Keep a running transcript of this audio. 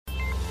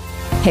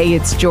Hey,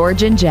 it's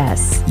George and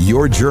Jess.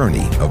 Your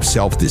journey of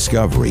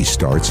self-discovery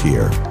starts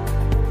here.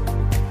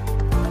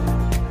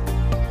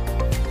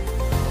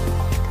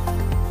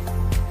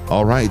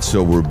 All right,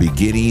 so we're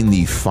beginning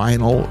the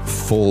final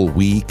full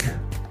week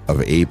of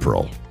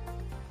April.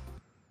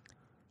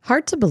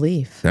 Hard to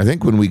believe. I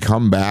think when we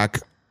come back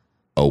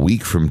a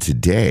week from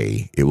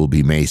today, it will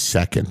be May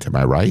 2nd. Am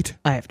I right?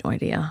 I have no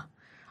idea.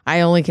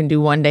 I only can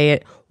do one day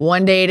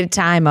at a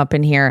time up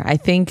in here. I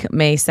think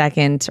May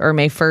 2nd or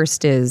May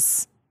 1st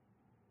is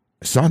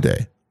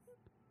Sunday.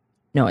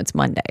 No, it's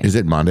Monday. Is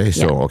it Monday?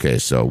 Yeah. So okay,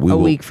 so a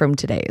week from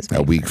today is May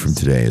a week 1st. from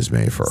today is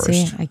May 1st.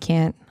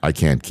 See, I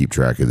can't keep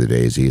track of the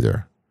days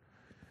either.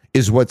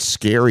 Is what's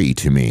scary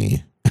to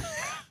me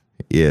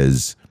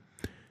is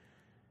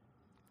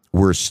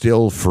we're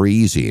still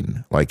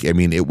freezing. Like, I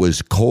mean, it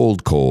was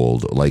cold,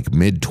 like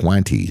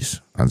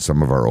mid-20s on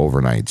some of our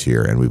overnights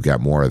here, and we've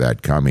got more of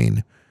that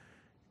coming.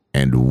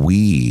 And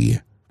we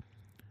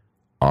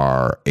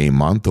are a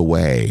month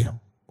away,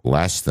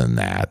 less than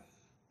that,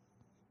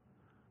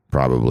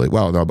 probably.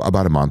 Well, no,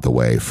 about a month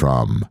away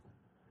from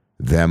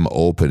them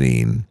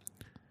opening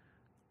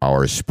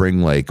our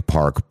Spring Lake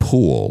Park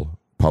pool,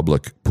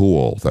 public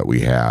pool that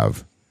we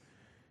have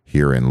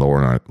here in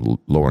Lower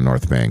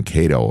North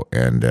Mankato,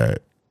 and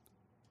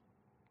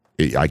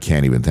I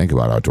can't even think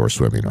about outdoor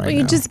swimming right now.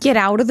 You just get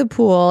out of the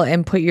pool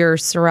and put your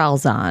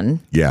Sorels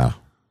on. Yeah.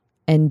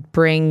 And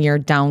bring your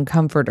down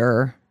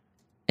comforter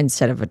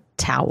instead of a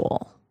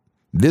towel.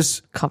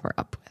 This cover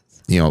up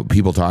with. You know,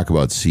 people talk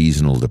about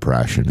seasonal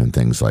depression and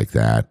things like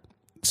that.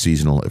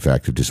 Seasonal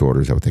affective disorder,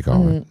 is that what they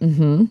call it?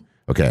 Mm-hmm.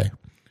 Okay.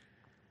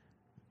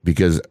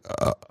 Because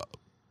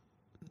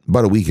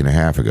about a week and a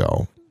half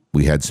ago,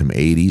 we had some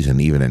 80s and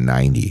even a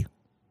 90.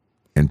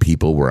 And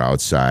people were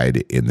outside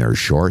in their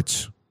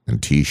shorts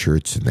and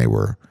T-shirts, and they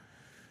were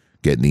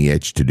getting the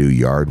itch to do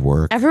yard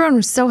work. Everyone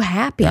was so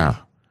happy. Yeah.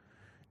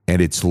 And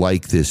it's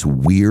like this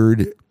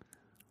weird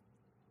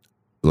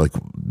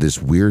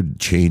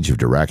change of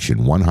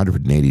direction,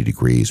 180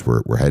 degrees.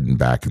 We're heading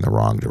back in the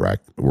wrong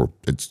direction.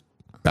 It's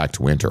back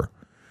to winter.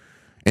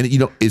 And,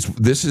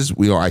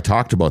 I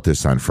talked about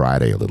this on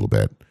Friday a little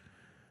bit,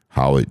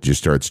 how it just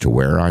starts to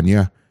wear on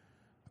you.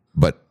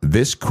 But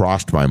this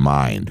crossed my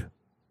mind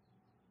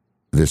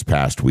this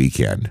past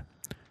weekend.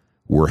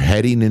 We're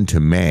heading into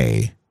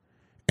May,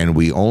 and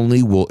and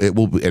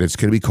it's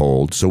going to be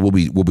cold. So we'll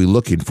be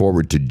looking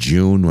forward to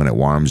June when it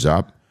warms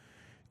up.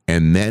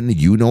 And then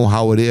you know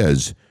how it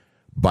is.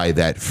 By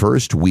that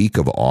first week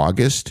of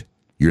August,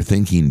 you're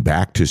thinking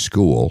back to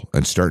school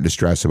and starting to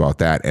stress about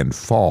that, and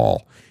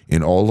fall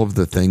and all of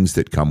the things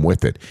that come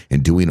with it,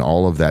 and doing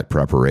all of that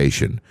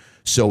preparation.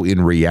 So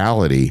in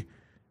reality,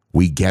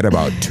 we get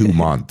about 2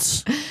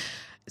 months.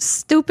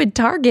 Stupid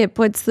Target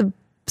puts the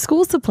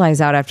school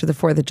supplies out after the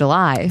 4th of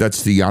July.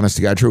 That's the honest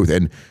to God truth.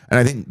 And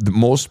I think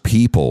most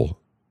people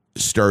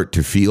start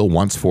to feel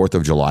once 4th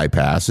of July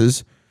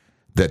passes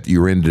that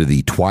you're into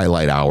the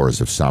twilight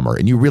hours of summer.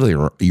 And you're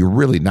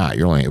really not.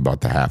 You're only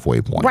about the halfway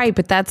point. Right,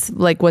 but that's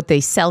like what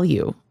they sell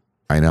you.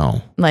 I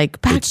know.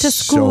 Like, back to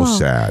school. It's so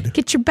sad.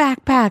 Get your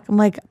backpack. I'm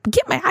like,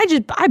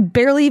 I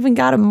barely even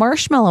got a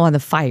marshmallow on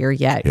the fire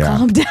yet. Yeah.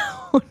 Calm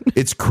down.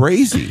 It's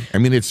crazy. I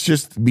mean, it's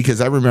just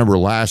because I remember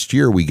last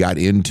year we got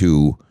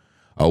into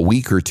a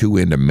week or two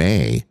into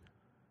May,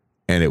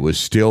 and it was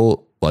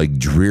still like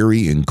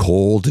dreary and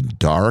cold and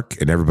dark,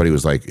 and everybody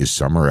was like, is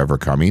summer ever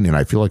coming? And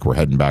I feel like we're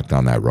heading back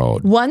down that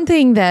road. One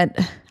thing that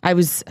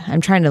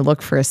I'm trying to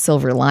look for a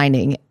silver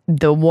lining,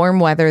 the warm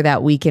weather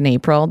that week in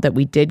April that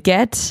we did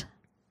get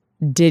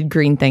did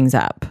green things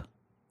up.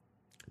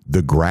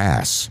 The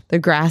grass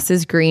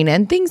is green,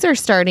 and things are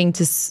starting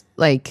to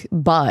like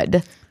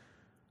bud.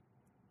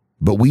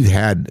 But we've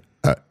had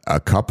a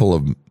couple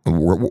of,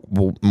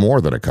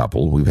 more than a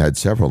couple. We've had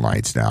several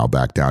nights now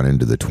back down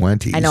into the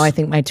 20s. I know. I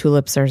think my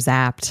tulips are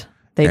zapped.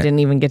 They didn't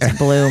even get to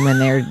bloom, and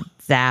they're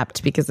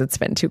zapped because it's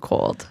been too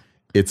cold.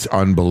 It's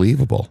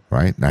unbelievable,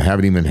 right? And I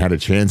haven't even had a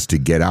chance to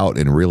get out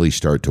and really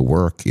start to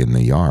work in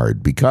the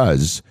yard,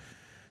 because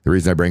the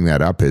reason I bring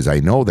that up is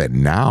I know that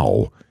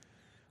now,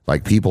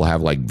 like, people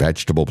have like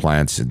vegetable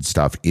plants and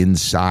stuff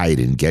inside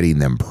and getting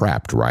them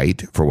prepped,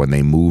 right, for when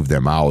they move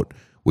them out,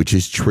 which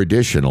is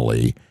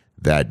traditionally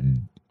that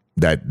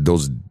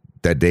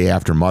day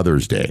after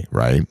Mother's Day,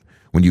 right?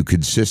 When you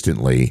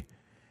consistently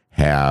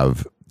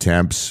have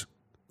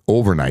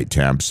overnight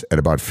temps at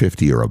about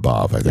 50 or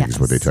above, I think is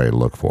what they tell you to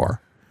look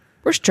for.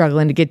 We're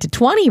struggling to get to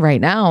 20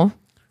 right now.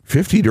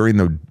 50 during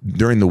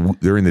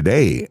the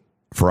day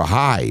for a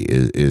high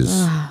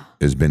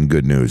has been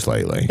good news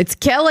lately. It's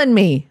killing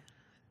me.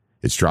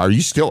 Are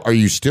you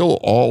still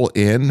all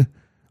in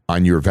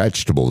on your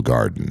vegetable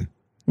garden?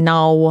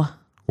 No.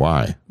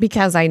 Why?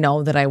 Because I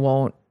know that I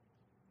won't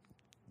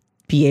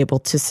be able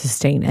to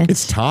sustain it.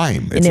 It's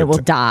time. And it will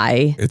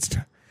die.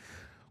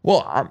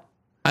 Well,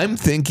 I'm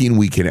thinking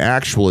we can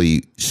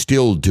actually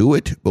still do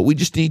it, but we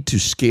just need to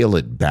scale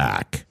it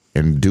back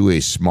and do a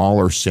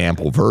smaller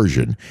sample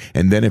version.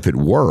 And then if it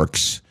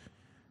works,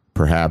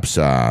 perhaps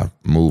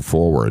move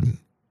forward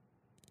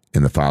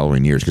in the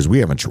following years. Because we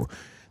haven't,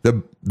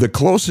 The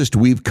closest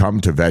we've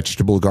come to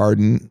vegetable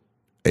garden,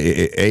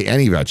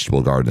 any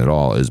vegetable garden at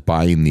all, is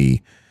buying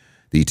the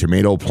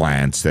tomato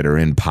plants that are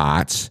in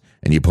pots,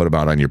 and you put them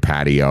out on your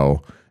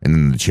patio, and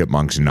then the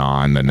chipmunks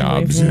gnaw on the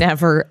nubs. We've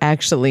never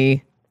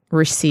actually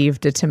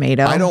received a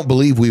tomato. I don't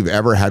believe we've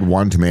ever had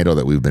one tomato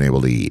that we've been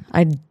able to eat.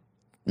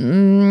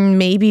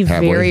 Maybe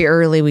very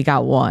early we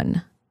got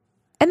one.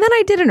 And then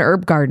I did an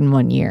herb garden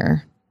one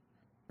year.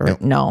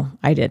 No,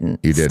 I didn't.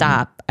 You didn't?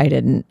 Stop. I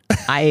didn't.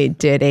 I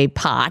did a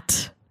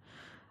pot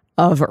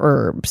of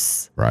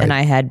herbs. Right. And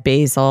I had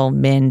basil,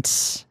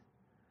 mint,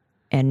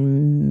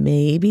 and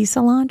maybe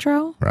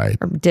cilantro. Right.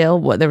 Or dill.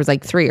 There was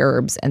like 3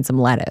 herbs and some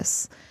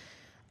lettuce.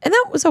 And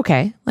that was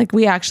okay. Like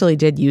we actually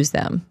did use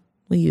them.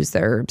 We used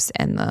the herbs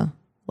and the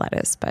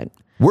lettuce, but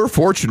we're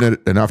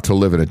fortunate enough to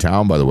live in a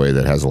town, by the way,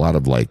 that has a lot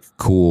of like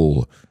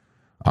cool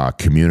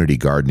community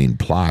gardening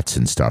plots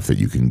and stuff that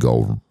you can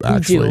go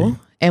actually. We do.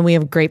 And we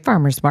have a great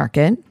farmers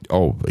market.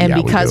 Oh, and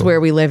yeah, because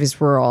where we live is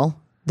rural,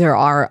 there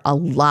are a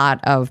lot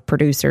of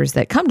producers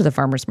that come to the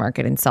farmers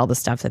market and sell the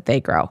stuff that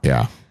they grow.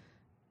 Yeah.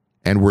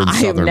 And we're in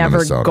southern never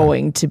Minnesota.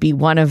 Going to be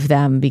one of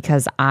them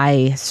because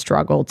I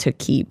struggle to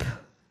keep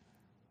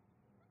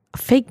a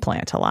fake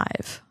plant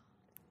alive.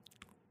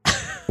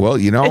 Well,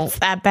 it's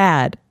that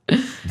bad.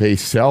 They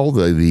sell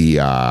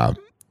the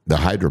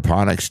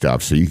hydroponic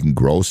stuff so you can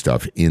grow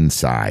stuff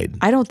inside.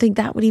 I don't think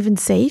that would even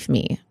save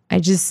me. I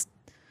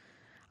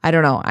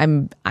don't know.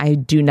 I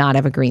do not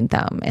have a green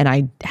thumb, and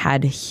I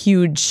had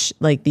huge,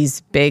 like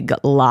these big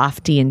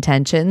lofty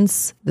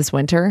intentions this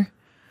winter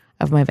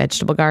of my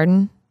vegetable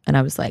garden. And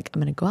I was like,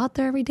 I'm going to go out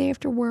there every day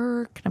after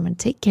work and I'm going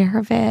to take care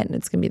of it. And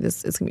it's going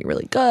to be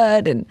really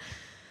good. And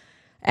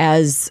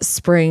as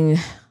spring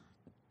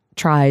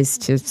tries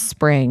to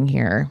spring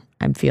here,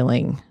 I'm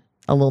feeling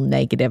a little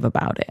negative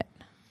about it.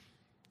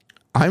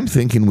 I'm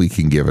thinking we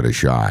can give it a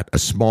shot, a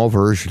small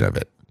version of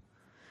it.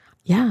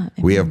 Yeah.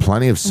 We have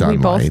plenty of sunlight.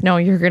 We both know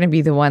you're going to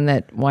be the one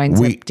that winds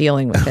up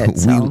dealing with it.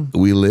 So.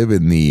 We live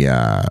in the,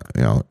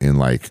 in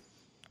like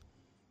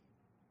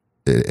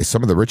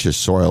some of the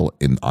richest soil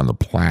on the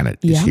planet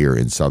is here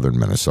in southern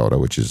Minnesota,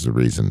 which is the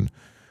reason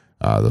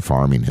the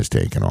farming has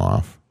taken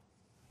off.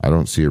 I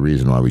don't see a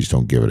reason why we just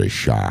don't give it a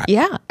shot.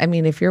 Yeah. I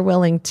mean, if you're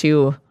willing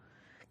to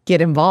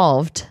get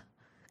involved,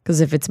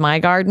 because if it's my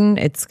garden,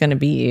 it's going to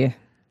be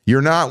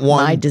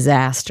my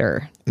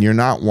disaster. You're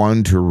not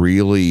one to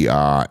really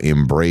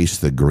embrace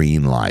the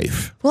green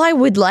life. Well, I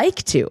would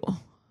like to.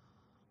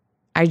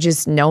 I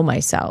just know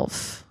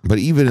myself. But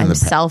even I'm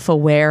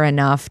self-aware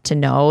enough to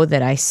know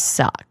that I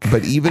suck.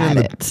 But even in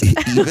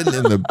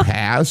the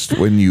past,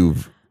 when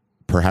you've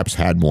perhaps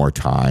had more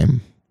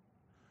time,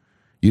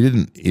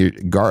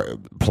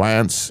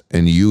 plants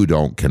and you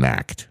don't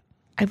connect.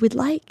 I would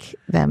like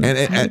them.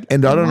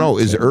 And I don't know,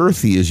 as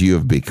earthy as you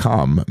have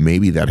become,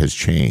 maybe that has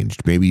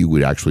changed. Maybe you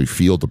would actually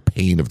feel the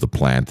pain of the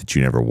plant that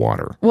you never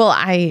water. Well,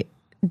 I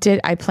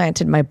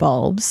planted my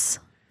bulbs.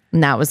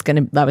 And that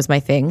was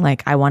my thing.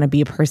 Like, I want to be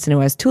a person who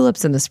has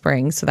tulips in the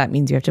spring. So that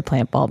means you have to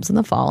plant bulbs in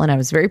the fall. And I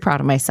was very proud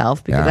of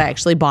myself because I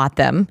actually bought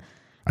them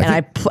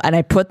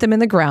I put them in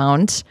the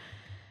ground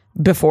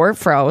before it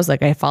froze.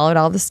 Like, I followed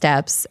all the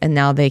steps and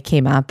now they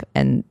came up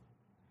and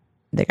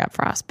they got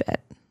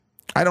frostbite.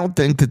 I don't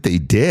think that they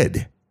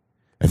did.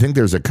 I think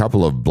there's a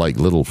couple of like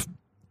little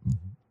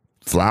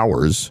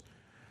flowers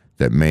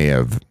that may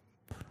have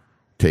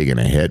taken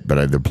a hit,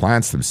 but the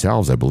plants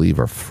themselves, I believe,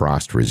 are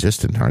frost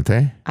resistant, aren't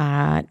they?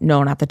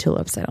 No, not the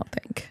tulips, I don't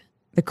think.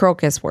 The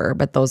crocus were,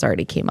 but those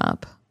already came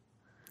up.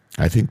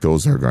 I think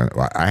those are going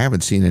to, I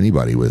haven't seen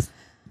anybody with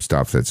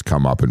stuff that's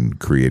come up and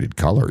created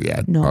color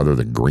yet, other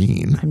than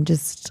green.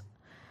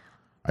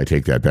 I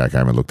take that back. I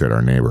haven't looked at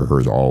our neighbor.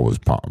 Hers always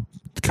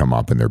come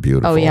up and they're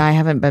beautiful. Oh yeah, I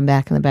haven't been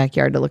back in the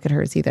backyard to look at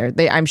hers either.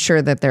 I'm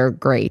sure that they're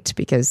great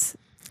because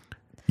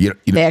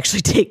they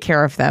actually take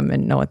care of them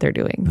and know what they're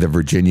doing. The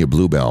Virginia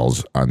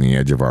bluebells on the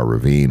edge of our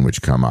ravine,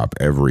 which come up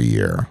every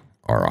year,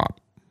 are up.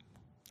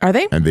 Are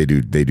they? And they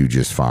do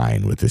just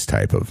fine with this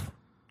type of.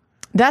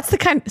 That's the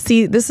kind.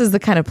 See, this is the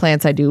kind of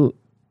plants I do.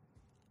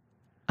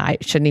 I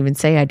shouldn't even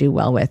say I do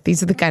well with.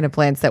 These are the kind of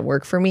plants that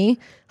work for me.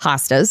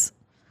 Hostas.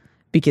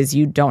 Because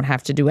you don't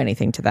have to do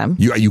anything to them.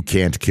 You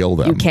can't kill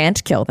them. You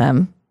can't kill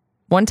them.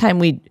 One time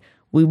we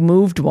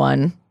moved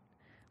one.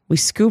 We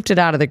scooped it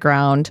out of the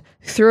ground,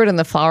 threw it in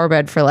the flower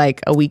bed for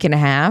like a week and a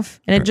half,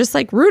 and it just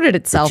like rooted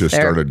itself there. It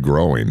just started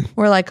growing.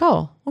 We're like,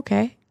 oh,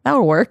 okay,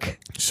 that'll work.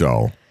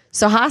 So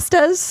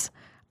hostas,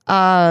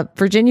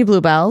 Virginia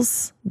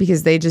bluebells,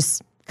 because they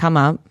just come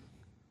up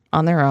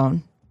on their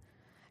own,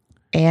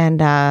 and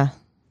the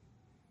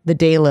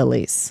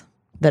daylilies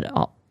that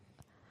all.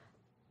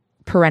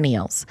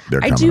 Perennials.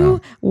 I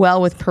do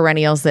well with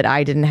perennials that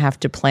I didn't have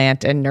to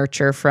plant and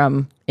nurture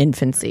from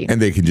infancy.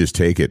 And they can just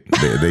take it.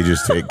 They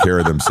just take care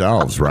of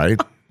themselves, right?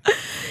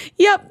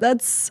 Yep,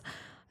 that's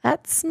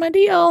my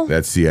deal.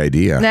 That's the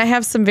idea. And I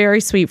have some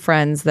very sweet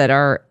friends that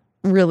are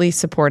really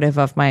supportive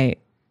of my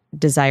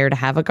desire to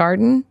have a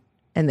garden.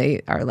 And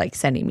they are like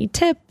sending me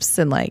tips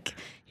and like,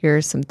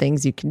 here's some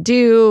things you can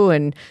do,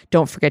 and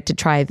don't forget to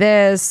try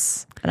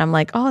this. And I'm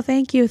like, oh,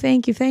 thank you.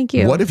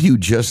 What if you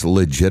just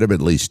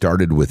legitimately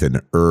started with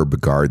an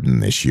herb garden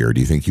this year? Do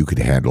you think you could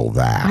handle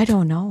that? I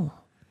don't know.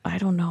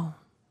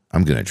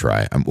 I'm going to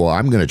try. I'm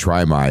going to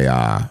try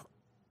my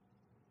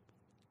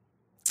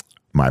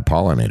my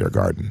pollinator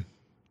garden.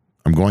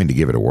 I'm going to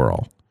give it a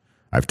whirl.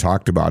 I've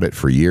talked about it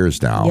for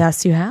years now.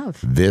 Yes, you have.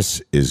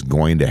 This is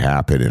going to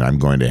happen, and I'm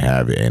going to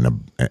have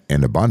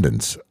an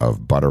abundance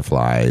of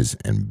butterflies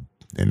and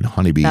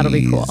honeybees. That'll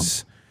be cool.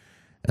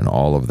 And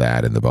all of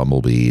that, and the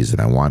bumblebees. And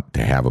I want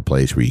to have a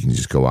place where you can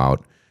just go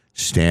out,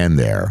 stand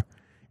there,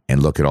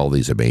 and look at all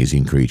these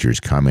amazing creatures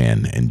come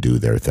in and do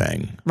their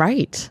thing.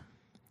 Right.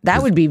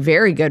 That would be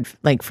very good,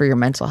 like, for your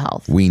mental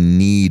health. We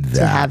need that.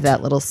 To have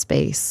that little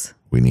space.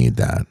 We need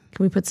that.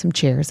 Can we put some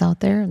chairs out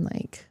there and,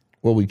 like...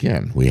 Well, we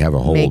can. We have a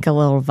whole... Make a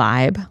little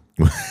vibe.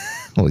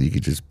 Well, you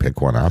could just pick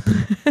one up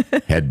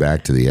and head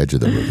back to the edge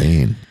of the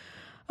ravine.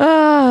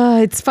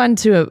 It's fun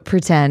to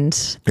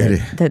pretend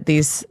that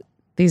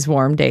these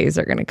warm days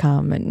are going to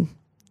come and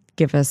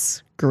give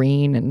us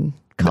green and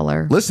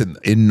color. Listen,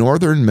 in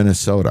northern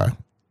Minnesota,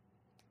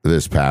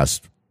 this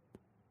past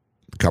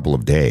couple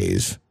of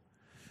days,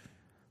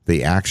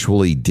 they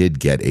actually did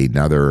get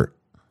another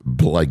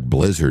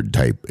blizzard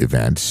type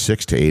event.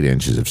 6 to 8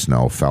 inches of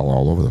snow fell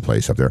all over the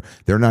place up there.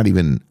 They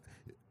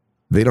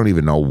don't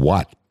even know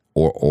what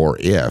or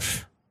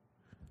if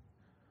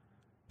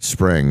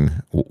spring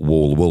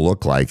will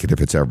look like and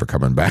if it's ever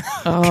coming back.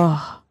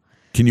 Oh.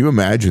 Can you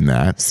imagine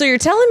that? So you're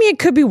telling me it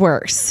could be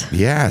worse?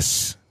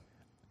 Yes.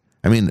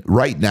 I mean,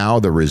 right now,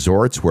 the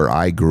resorts where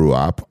I grew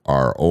up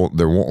are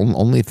the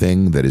only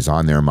thing that is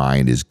on their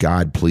mind is,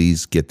 God,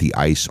 please get the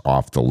ice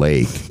off the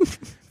lake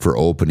for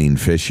opening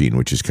fishing,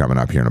 which is coming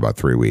up here in about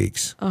 3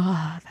 weeks.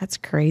 Oh, that's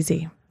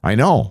crazy. I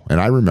know.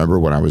 And I remember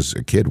when I was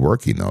a kid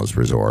working those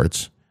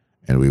resorts,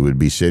 and we would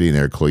be sitting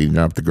there cleaning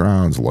up the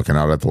grounds, looking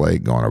out at the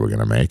lake, going, are we going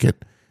to make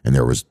it? And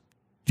there was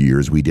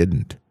years we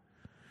didn't.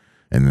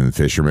 And then the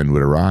fishermen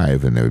would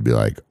arrive, and they would be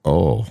like,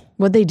 oh.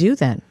 What'd they do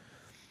then?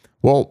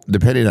 Well,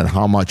 depending on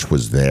how much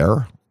was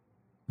there,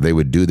 they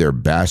would do their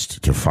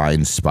best to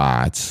find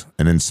spots,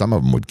 and then some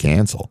of them would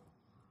cancel.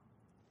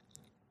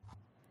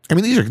 I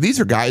mean,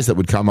 these are guys that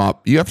would come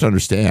up. You have to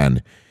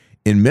understand,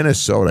 in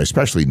Minnesota,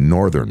 especially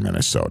northern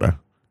Minnesota,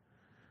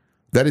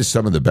 that is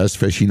some of the best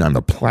fishing on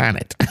the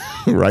planet,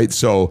 right?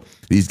 So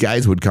these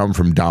guys would come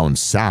from down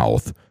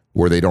south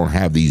where they don't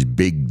have these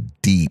big,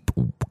 deep,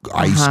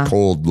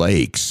 ice-cold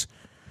lakes.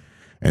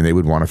 And they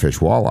would want to fish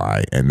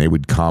walleye, and they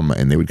would come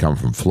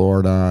from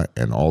Florida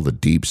and all the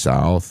deep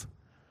south.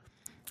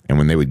 And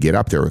when they would get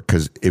up there,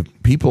 because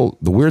the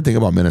weird thing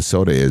about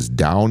Minnesota is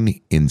down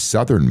in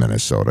southern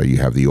Minnesota, you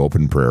have the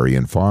open prairie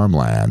and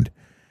farmland.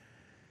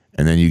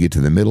 And then you get to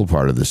the middle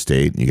part of the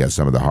state, and you got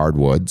some of the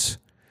hardwoods.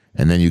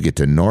 And then you get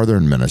to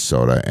northern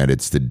Minnesota, and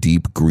it's the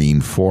deep green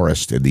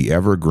forest and the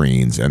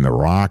evergreens and the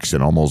rocks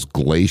and almost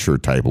glacier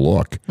type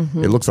look.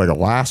 Mm-hmm. It looks like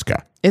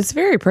Alaska. It's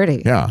very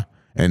pretty. Yeah.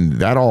 And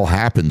that all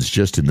happens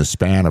just in the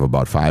span of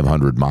about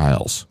 500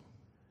 miles.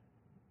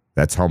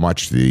 That's how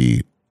much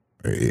the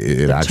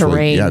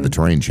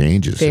terrain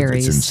changes.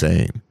 Varies. It's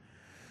insane.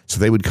 So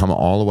they would come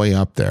all the way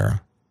up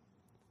there,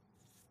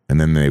 and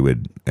then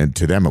and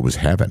to them it was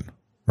heaven,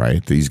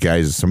 right? These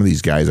guys, some of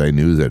these guys I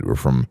knew that were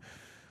from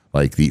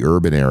like the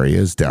urban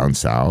areas down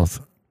south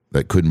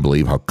that couldn't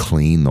believe how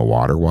clean the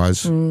water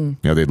was. You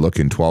know, they'd look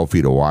in 12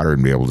 feet of water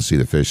and be able to see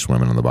the fish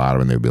swimming on the bottom,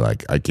 and they'd be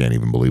like, I can't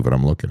even believe what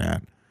I'm looking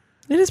at.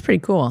 It is pretty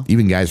cool.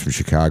 Even guys from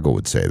Chicago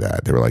would say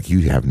that. They were like,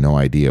 you have no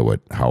idea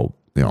how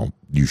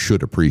you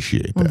should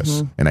appreciate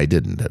this. Mm-hmm. And I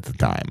didn't at the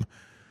time.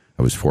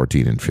 I was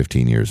 14 and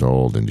 15 years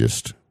old and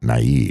just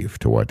naive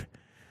to what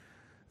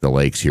the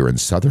lakes here in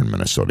southern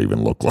Minnesota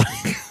even look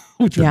like,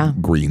 which are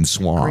green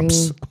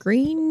swamps.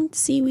 Green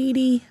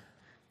seaweedy.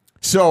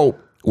 So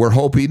we're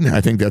hoping, I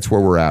think that's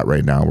where we're at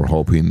right now. We're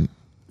hoping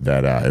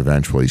that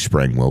eventually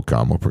spring will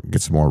come. We'll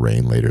get some more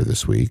rain later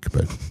this week,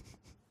 but...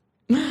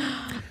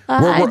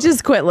 I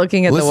just quit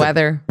looking at the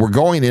weather. We're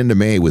going into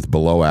May with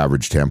below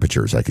average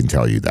temperatures, I can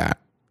tell you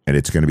that. And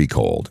it's going to be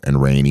cold and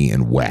rainy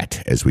and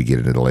wet as we get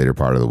into the later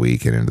part of the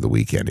week and into the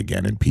weekend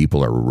again. And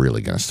people are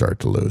really going to start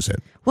to lose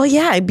it. Well,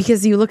 yeah,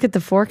 because you look at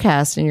the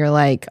forecast and you're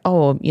like,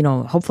 oh,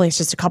 hopefully it's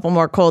just a couple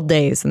more cold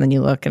days. And then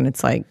you look and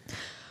it's like,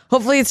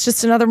 hopefully it's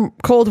just another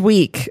cold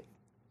week.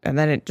 And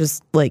then it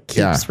just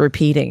keeps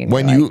repeating. And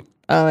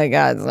oh my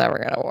God, it's never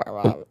going to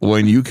warm up.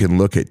 When you can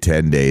look at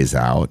 10 days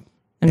out.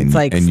 And it's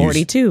like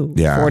 42,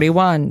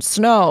 41,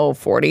 snow,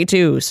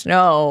 42,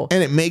 snow.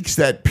 And it makes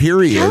that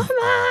period Come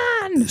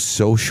on.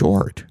 so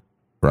short,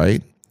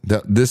 right?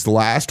 This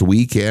last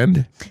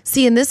weekend.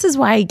 See, and this is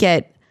why I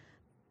get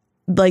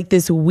like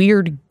this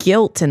weird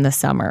guilt in the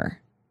summer.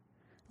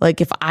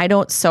 Like if I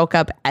don't soak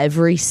up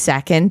every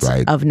second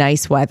of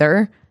nice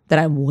weather, that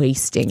I'm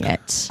wasting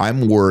it.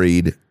 I'm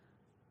worried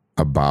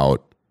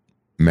about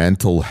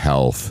mental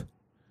health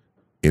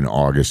in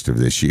August of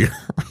this year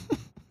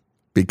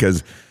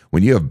because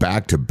when you have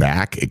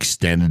back-to-back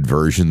extended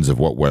versions of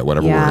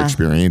whatever we're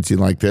experiencing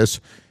like this,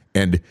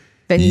 and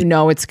then you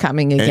know it's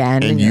coming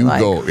again. And you're you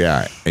like,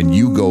 go, and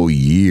you go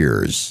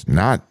years,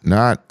 not,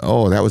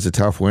 oh, that was a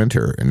tough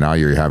winter. And now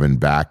you're having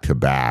back to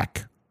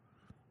back.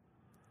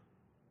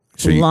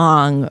 So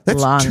long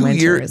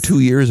winters. 2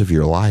 years of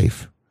your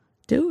life.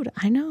 Dude,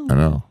 I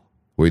know.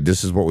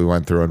 This is what we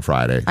went through on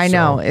Friday. I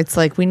know. It's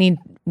like we need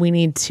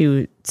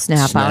to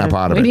snap out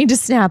of it. We need to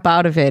snap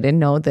out of it and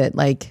know that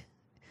like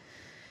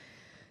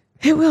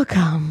it will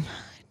come.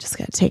 Just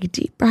got to take a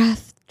deep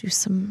breath, do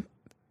some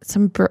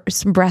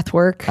breath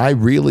work. I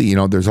really,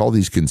 there's all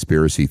these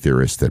conspiracy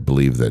theorists that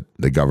believe that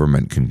the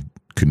government can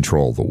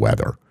control the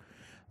weather.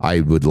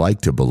 I would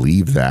like to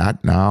believe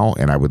that now,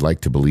 and I would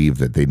like to believe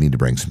that they need to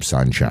bring some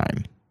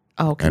sunshine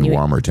and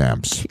warmer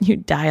temps. Can you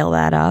dial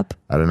that up?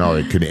 I don't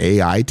know. Can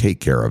AI take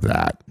care of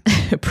that?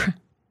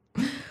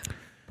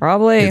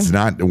 Probably. It's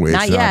not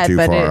yet, too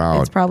far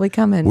out. It's probably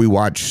coming. We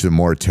watched some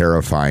more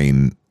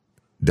terrifying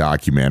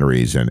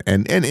documentaries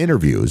and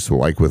interviews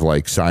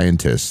with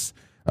scientists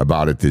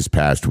about it this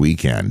past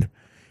weekend.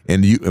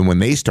 And when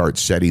they start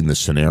setting the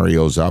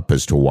scenarios up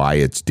as to why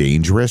it's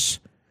dangerous,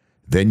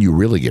 then you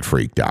really get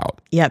freaked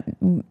out. Yeah,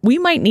 we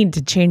might need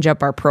to change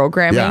up our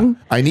programming.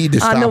 Yeah, I need to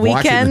stop on the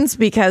weekends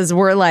because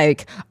we're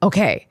like,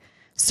 okay,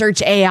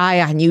 search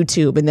AI on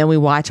YouTube, and then we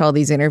watch all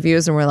these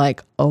interviews, and we're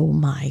like, oh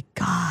my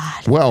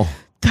God. Well,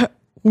 the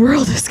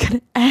world is going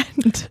to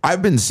end.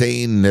 I've been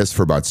saying this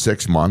for about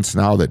 6 months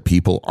now that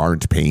people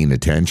aren't paying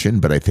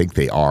attention, but I think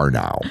they are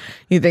now.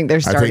 You think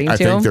they're starting to? I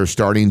think they're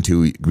starting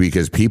to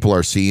because people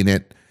are seeing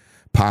it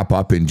pop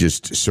up in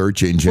just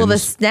search engines. Well, the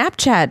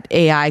Snapchat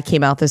AI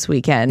came out this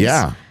weekend.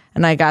 Yeah.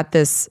 And I got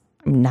this,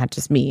 not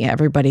just me,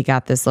 everybody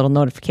got this little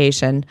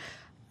notification.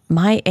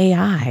 My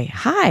AI.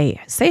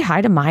 Hi. Say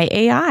hi to my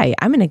AI.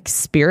 I'm an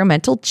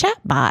experimental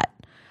chatbot.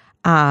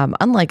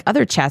 Unlike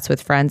other chats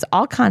with friends,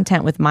 all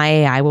content with my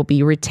AI will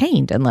be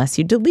retained unless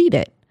you delete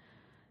it.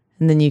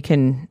 And then you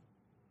can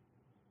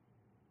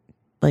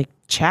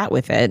chat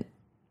with it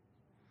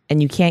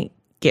and you can't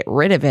get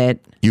rid of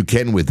it. You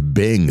can with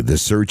Bing, the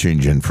search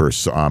engine for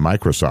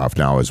Microsoft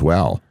now as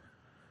well.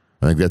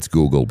 I think that's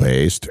Google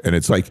based. And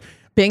it's like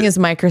Bing is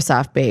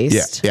Microsoft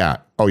based. Yeah.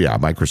 Oh yeah,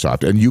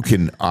 Microsoft. And you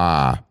can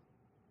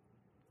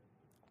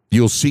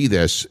you'll see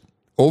this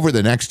over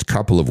the next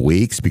couple of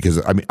weeks because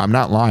I'm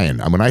not lying.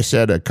 When I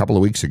said a couple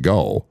of weeks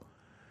ago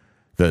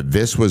that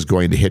this was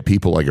going to hit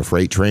people like a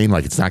freight train,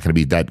 like it's not going to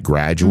be that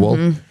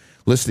gradual.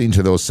 Listening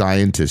to those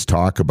scientists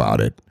talk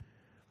about it,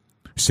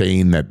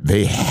 saying that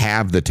they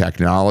have the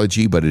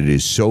technology, but it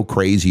is so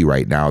crazy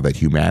right now that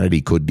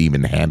humanity couldn't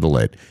even handle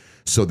it.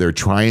 So they're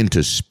trying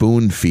to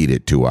spoon feed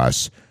it to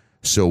us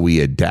so we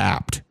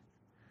adapt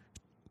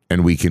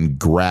and we can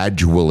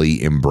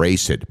gradually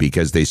embrace it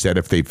because they said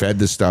if they fed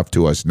the stuff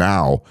to us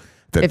now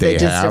that they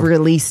just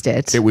released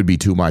it would be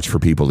too much for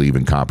people to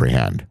even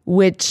comprehend.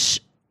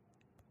 Which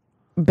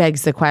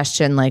begs the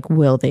question,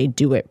 will they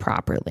do it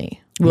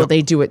properly? Will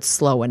they do it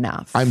slow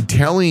enough? I'm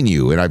telling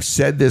you, and I've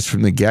said this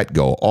from the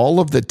get-go,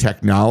 all of the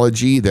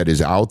technology that is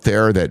out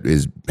there that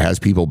has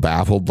people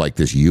baffled, like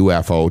this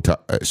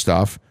UFO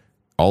stuff,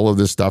 all of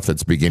this stuff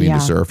that's beginning to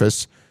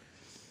surface,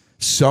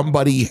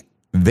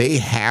 they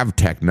have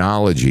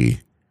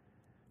technology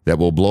that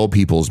will blow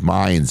people's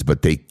minds,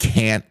 but they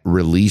can't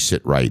release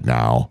it right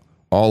now,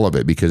 all of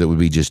it, because it would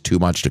be just too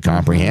much to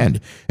comprehend.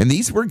 And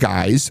these were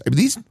guys,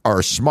 these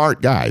are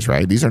smart guys,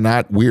 right? These are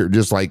not weird,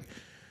 just like...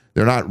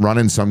 They're not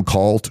running some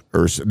cult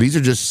these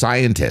are just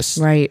scientists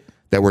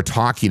that were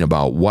talking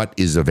about what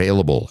is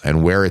available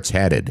and where it's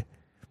headed.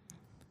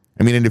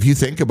 I mean, and if you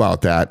think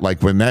about that,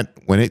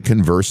 when it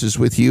converses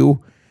with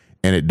you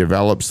and it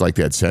develops like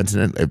that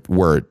sentiment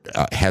where it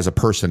has a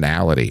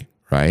personality,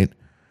 right?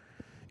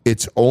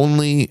 It's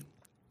only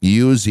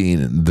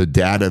using the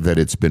data that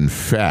it's been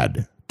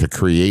fed to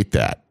create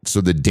that.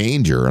 So the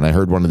danger, and I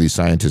heard one of these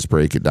scientists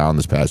break it down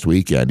this past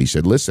weekend. He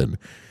said, listen,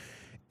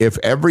 if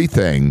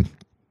everything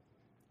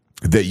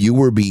that you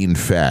were being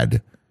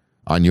fed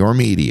on your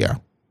media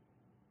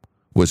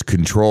was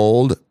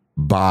controlled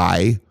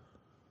by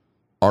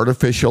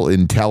artificial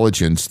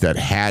intelligence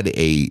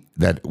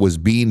that was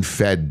being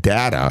fed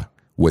data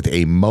with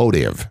a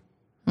motive,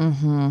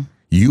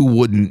 you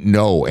wouldn't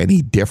know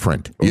any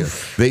different.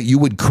 You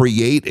would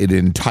create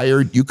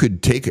you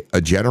could take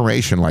a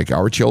generation like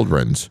our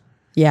children's.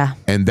 Yeah.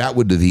 And that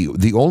would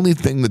the only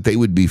thing that they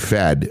would be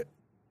fed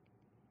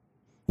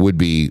would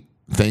be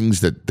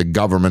things that the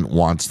government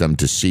wants them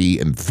to see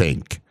and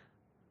think.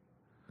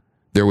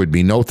 There would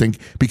be no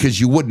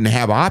because you wouldn't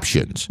have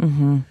options.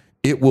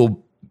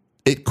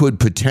 It could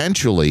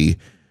potentially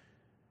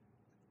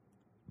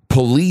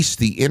police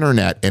the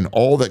internet and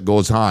all that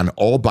goes on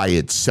all by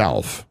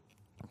itself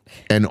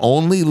and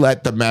only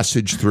let the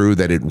message through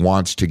that it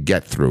wants to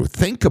get through.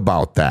 Think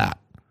about that.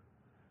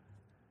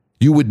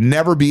 You would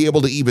never be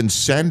able to even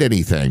send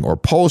anything or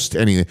post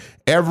anything.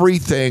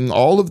 Everything,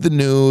 all of the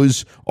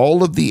news,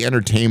 all of the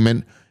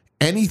entertainment,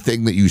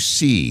 anything that you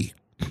see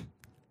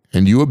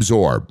and you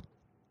absorb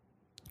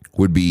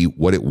would be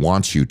what it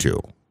wants you to.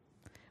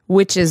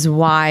 Which is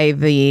why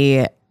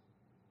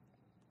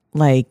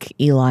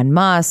Elon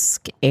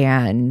Musk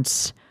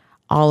and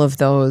all of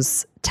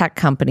those tech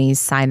companies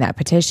signed that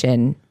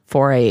petition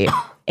for a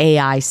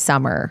AI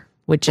summer,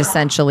 which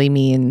essentially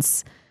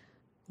means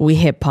we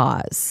hit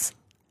pause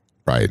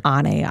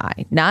on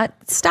AI. Not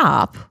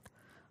stop,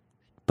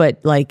 but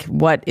like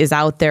what is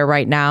out there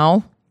right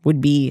now would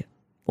be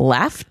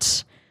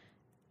left,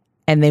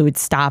 and they would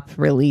stop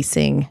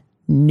releasing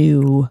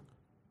new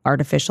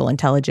artificial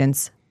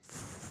intelligence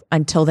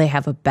until they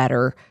have a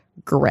better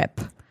grip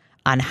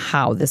on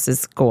how this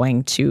is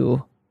going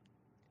to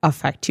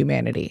affect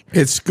humanity.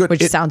 It's good.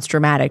 Which sounds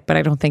dramatic, but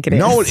I don't think it is.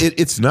 No,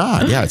 it's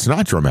not. Yeah, it's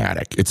not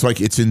dramatic. It's like,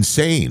 it's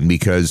insane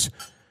because,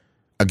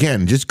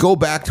 again, just go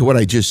back to what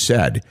I just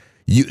said.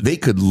 They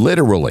could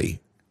literally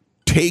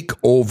take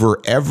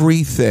over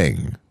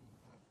everything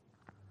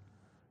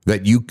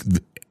that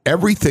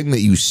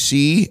you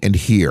see and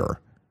hear.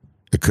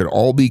 It could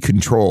all be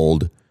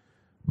controlled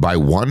by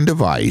one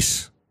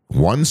device,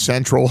 one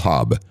central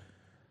hub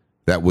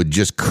that would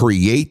just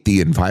create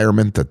the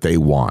environment that they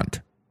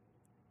want.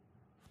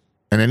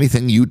 And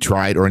anything you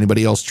tried or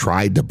anybody else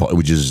tried to, it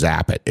would just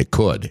zap it. It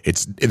could.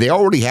 They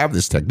already have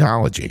this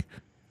technology.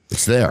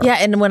 It's there. Yeah,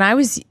 and when I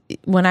was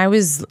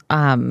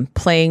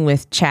playing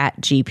with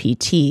Chat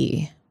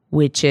GPT,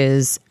 which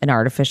is an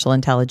artificial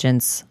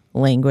intelligence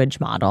language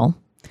model,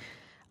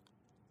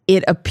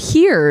 it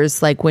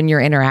appears like when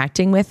you're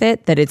interacting with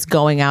it that it's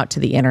going out to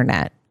the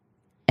internet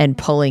and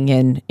pulling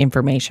in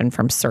information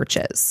from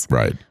searches.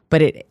 Right.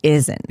 But it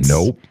isn't.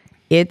 Nope.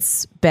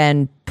 It's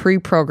been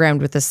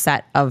pre-programmed with a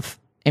set of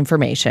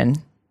information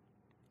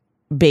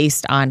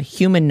based on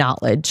human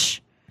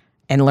knowledge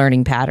and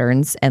learning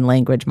patterns and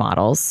language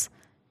models.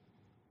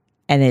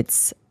 And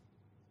it's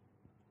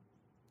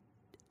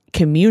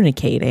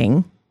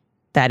communicating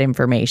that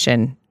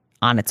information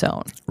on its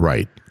own.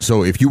 Right.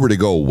 So if you were to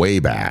go way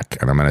back,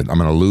 and I'm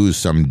gonna lose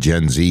some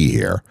Gen Z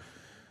here,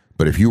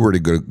 but if you were to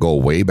go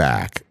way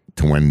back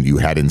to when you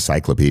had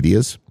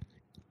encyclopedias,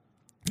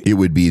 it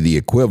would be the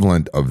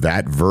equivalent of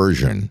that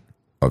version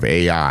of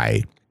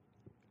AI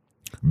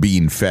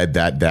being fed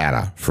that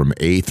data from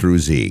A through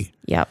Z.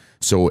 Yep.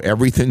 So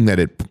everything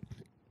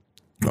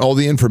all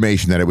the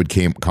information that it would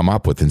come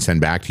up with and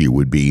send back to you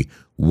would be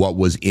what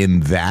was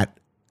in that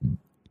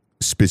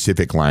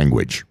specific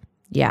language.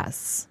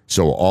 Yes.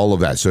 So all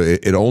of that. So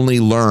it only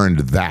learned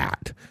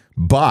that.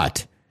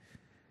 But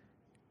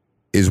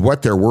is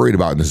what they're worried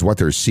about and is what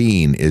they're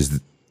seeing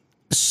is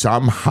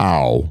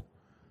somehow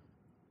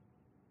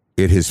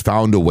it has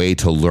found a way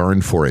to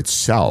learn for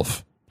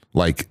itself.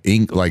 Like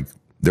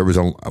there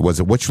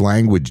was which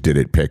language did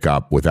it pick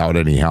up without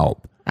any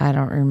help? I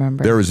don't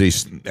remember. There was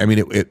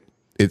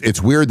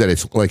it's weird that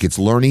it's like it's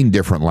learning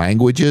different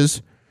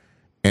languages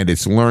and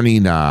it's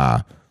learning.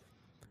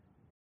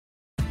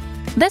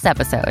 This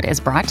episode is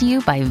brought to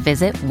you by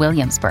Visit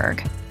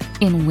Williamsburg.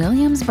 In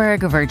Williamsburg,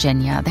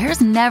 Virginia,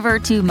 there's never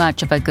too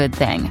much of a good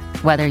thing.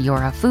 Whether you're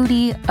a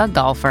foodie, a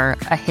golfer,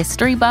 a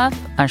history buff,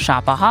 a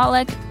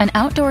shopaholic, an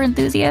outdoor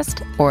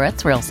enthusiast, or a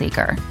thrill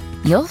seeker,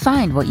 you'll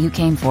find what you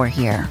came for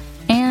here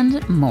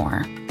and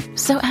more.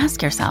 So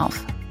ask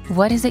yourself,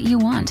 what is it you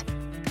want?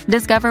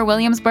 Discover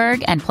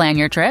Williamsburg and plan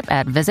your trip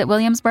at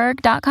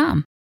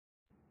visitwilliamsburg.com.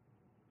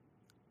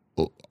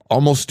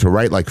 Almost to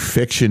write like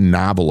fiction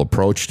novel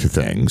approach to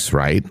things,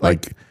 right?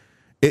 Like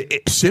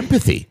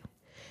sympathy.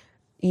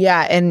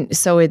 Yeah, and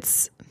so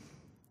it's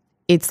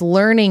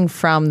learning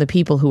from the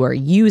people who are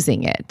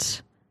using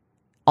it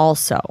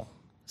also.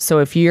 So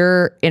if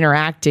you're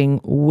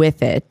interacting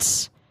with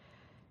it,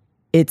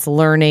 it's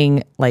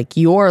learning like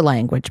your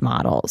language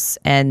models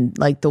and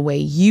like the way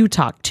you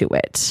talk to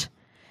it.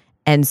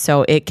 And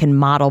so it can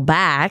model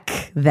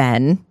back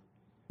then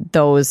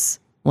those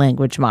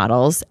language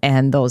models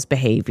and those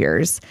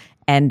behaviors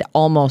and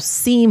almost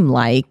seem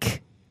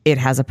like it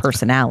has a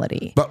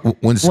personality. But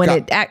when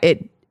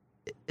it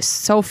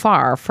so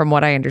far from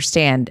what I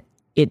understand,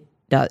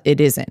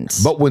 it isn't.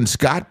 But when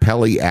Scott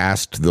Pelley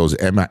asked those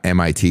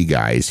MIT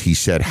guys, he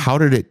said, how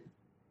did it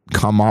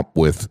come up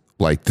with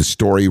like the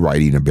story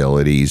writing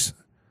abilities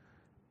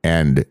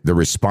and the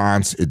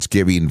response it's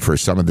giving for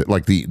some of the,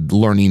 like the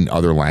learning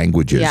other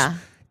languages? Yeah.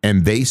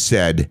 And they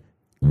said,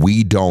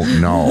 we don't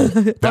know.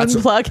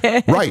 Unplug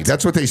it. Right.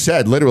 That's what they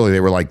said. Literally,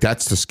 they were like,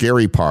 that's the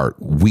scary part.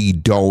 We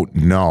don't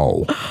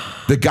know.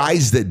 The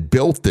guys that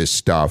built this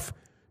stuff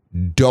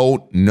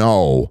don't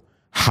know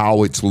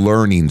how it's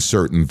learning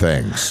certain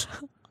things.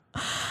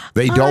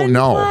 They don't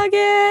know.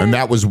 It. And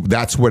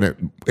that's when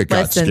it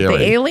got scary.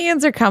 The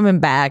aliens are coming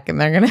back and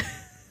they're going to...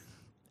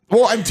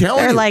 Well, I'm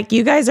telling you. They're like,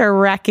 you guys are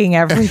wrecking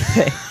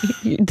everything.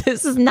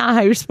 This is not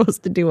how you're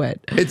supposed to do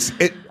it.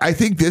 I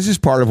think this is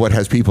part of what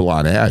has people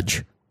on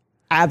edge.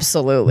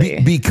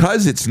 Absolutely.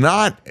 Because it's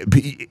not,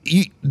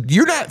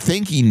 you're not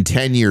thinking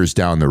 10 years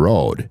down the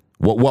road,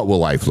 what will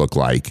life look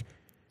like?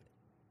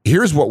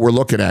 Here's what we're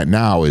looking at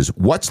now is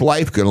what's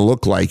life going to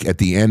look like at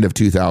the end of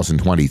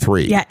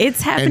 2023? Yeah,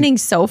 it's happening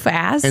so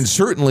fast. And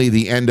certainly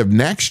the end of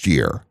next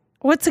year.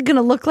 What's it going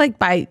to look like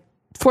by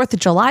 4th of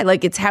July?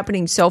 Like it's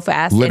happening so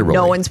fast. Literally. And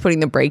no one's putting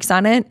the brakes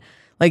on it.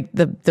 Like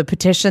the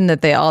petition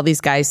that all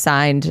these guys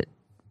signed,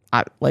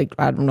 I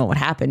don't know what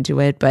happened to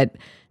it, but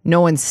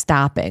no one's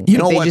stopping. You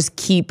know they what? just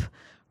keep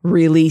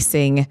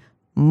releasing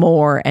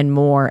more and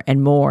more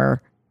and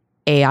more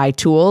AI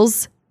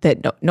tools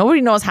that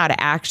nobody knows how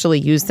to actually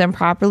use them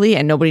properly,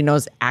 and nobody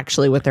knows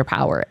actually what their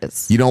power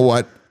is. You know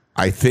what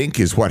I think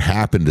is what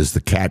happened is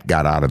the cat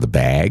got out of the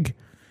bag.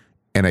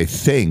 And I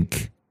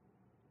think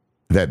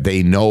that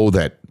they know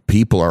that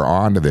people are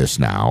onto this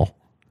now,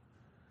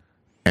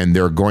 and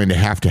they're going to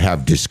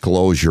have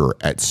disclosure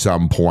at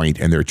some point,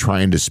 and they're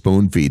trying to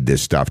spoon feed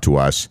this stuff to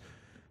us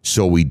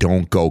so we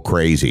don't go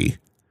crazy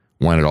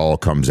when it all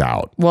comes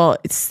out. Well,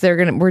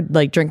 we're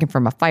like drinking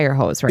from a fire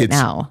hose right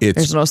now.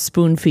 There's no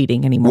spoon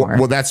feeding anymore.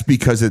 Well, that's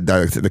because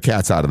the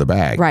cat's out of the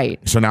bag. Right.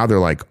 So now they're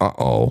like,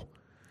 uh-oh.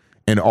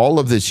 And all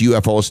of this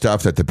UFO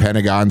stuff that the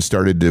Pentagon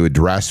started to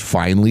address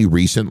finally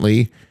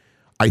recently,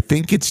 I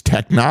think it's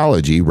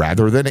technology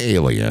rather than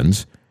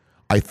aliens.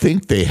 I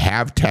think they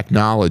have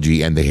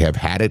technology and they have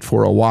had it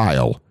for a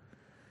while.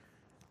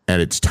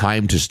 And it's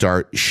time to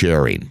start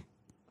sharing.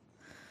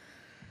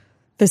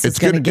 This is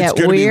going to get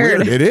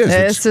weird. It is.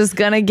 This is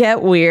going to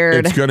get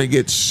weird. It's going to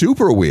get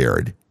super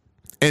weird.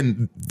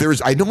 And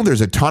I know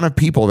there's a ton of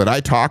people that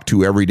I talk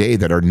to every day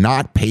that are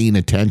not paying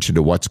attention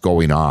to what's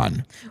going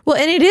on. Well,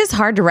 and it is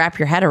hard to wrap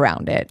your head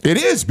around it. It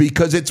is,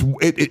 because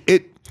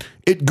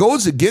it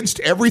goes against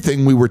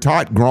everything we were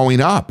taught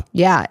growing up.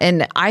 Yeah,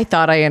 and I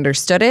thought I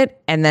understood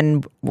it, and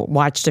then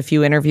watched a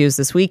few interviews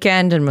this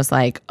weekend and was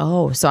like,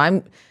 oh, so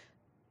I'm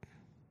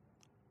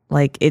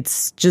like,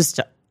 it's just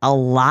a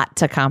lot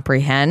to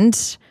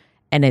comprehend,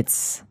 and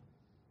it's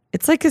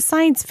like a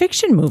science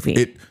fiction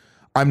movie.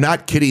 I'm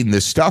not kidding.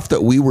 The stuff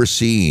that we were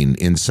seeing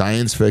in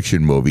science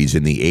fiction movies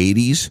in the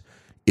 80s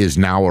is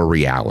now a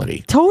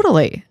reality.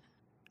 Totally.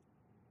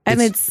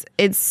 And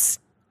it's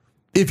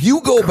if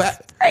you go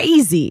back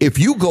crazy. If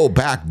you go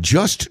back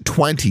just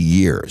 20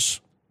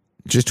 years,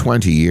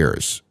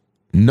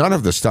 none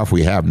of the stuff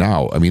we have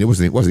now, I mean, it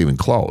wasn't even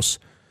close.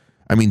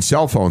 I mean,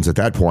 cell phones at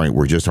that point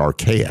were just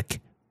archaic.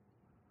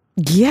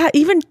 Yeah,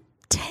 even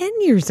 10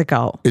 years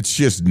ago. It's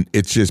just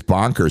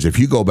bonkers. If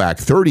you go back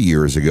 30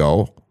 years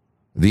ago,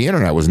 the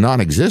internet was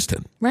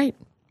non-existent. Right.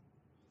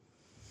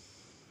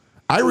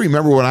 I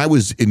remember when I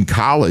was in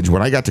college,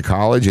 when I got to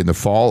college in the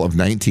fall of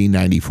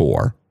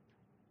 1994,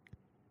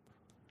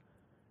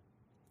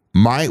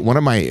 one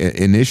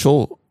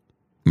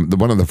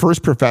of the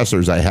first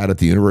professors I had at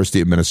the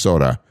University of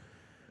Minnesota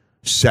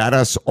sat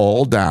us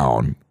all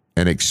down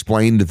and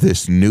explained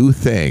this new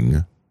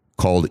thing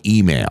called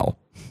email.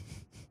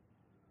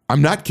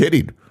 I'm not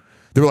kidding.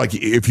 They were like,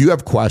 if you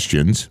have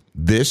questions,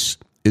 this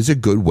is a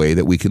good way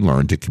that we can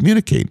learn to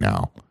communicate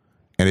now.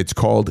 And it's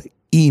called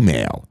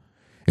email.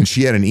 And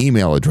she had an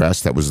email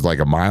address that was like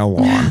a mile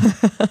long.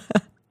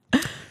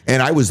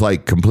 And I was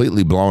like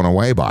completely blown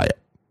away by it.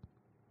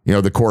 You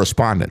know, the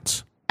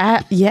correspondence.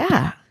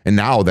 Yeah. And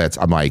now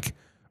I'm like,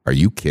 are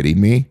you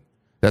kidding me?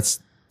 That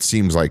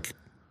seems like,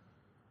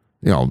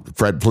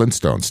 Fred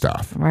Flintstone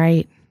stuff.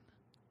 Right.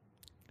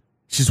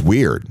 It's just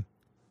weird.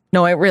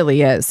 No, it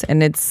really is.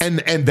 And it's... And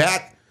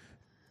that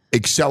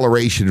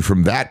acceleration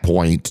from that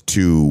point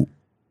to,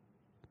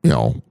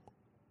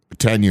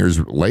 10 years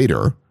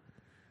later,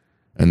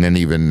 and then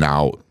even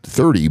now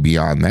 30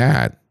 beyond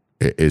that,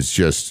 is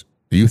just,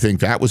 you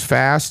think that was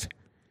fast?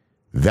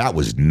 That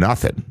was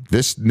nothing.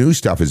 This new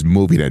stuff is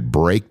moving at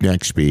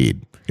breakneck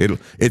speed.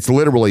 It's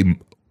literally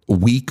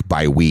week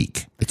by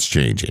week, it's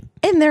changing.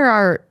 And there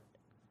are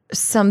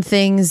some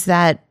things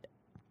that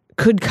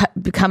could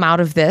come out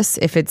of this,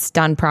 if it's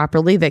done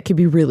properly, that could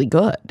be really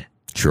good.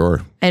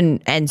 Sure.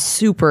 And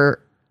super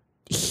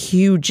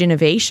huge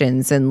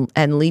innovations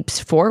and leaps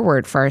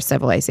forward for our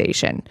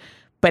civilization.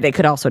 But it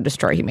could also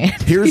destroy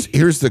humanity.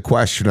 Here's the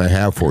question I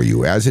have for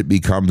you. As it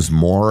becomes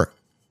more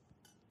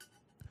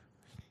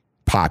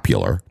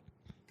popular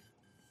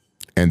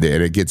and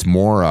it gets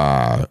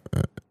more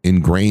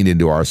ingrained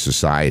into our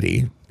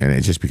society, and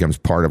it just becomes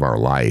part of our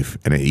life,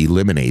 and it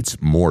eliminates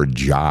more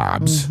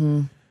jobs,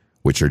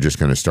 which are just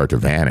going to start to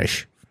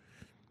vanish.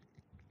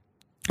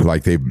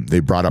 Like they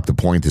brought up the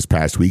point this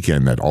past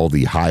weekend that all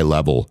the high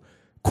level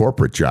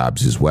corporate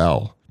jobs as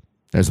well,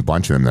 there's a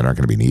bunch of them that aren't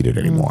going to be needed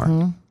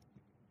anymore.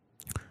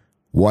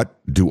 What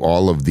do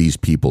all of these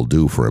people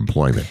do for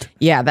employment?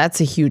 Yeah,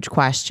 that's a huge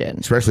question.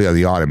 Especially on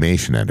the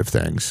automation end of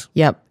things.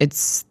 Yep,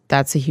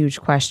 that's a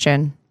huge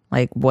question.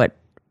 Like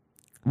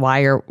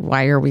why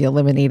are we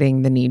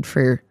eliminating the need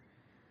for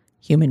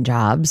human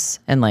jobs?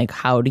 And like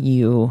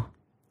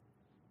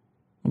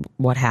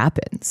what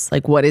happens?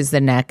 Like what is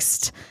the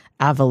next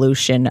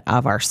evolution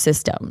of our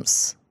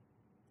systems?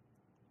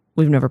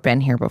 We've never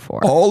been here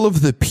before. All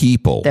of the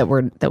people that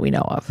we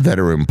know of that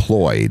are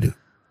employed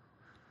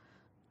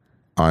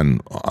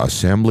on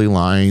assembly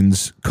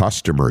lines,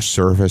 customer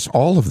service,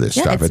 all of this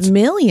stuff. It's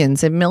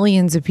millions and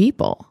millions of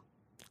people.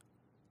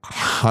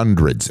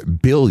 Hundreds,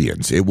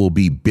 billions. It will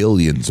be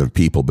billions of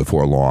people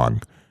before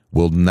long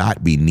will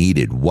not be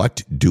needed.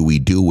 What do we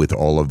do with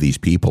all of these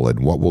people, and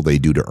what will they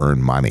do to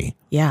earn money?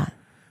 Yeah.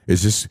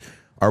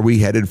 Are we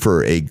headed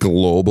for a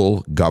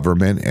global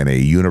government and a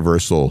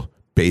universal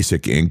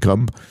basic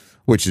income?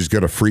 which is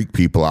going to freak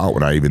people out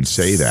when I even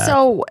say that.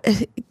 So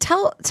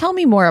tell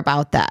me more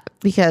about that,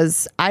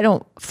 because I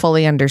don't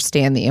fully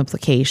understand the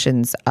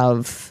implications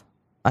of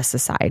a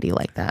society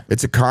like that.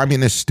 It's a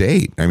communist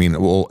state. I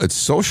mean, well, it's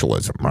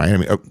socialism, right? I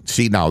mean,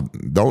 see, now,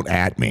 don't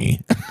at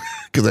me,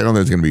 because I know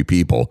there's going to be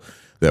people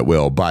that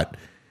will, but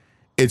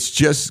it's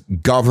just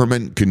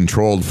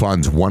government-controlled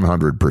funds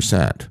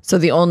 100%. So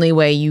the only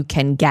way you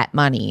can get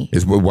money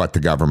is what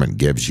the government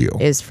gives you.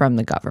 Is from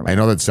the government. I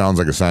know that sounds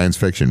like a science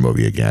fiction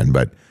movie again,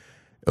 but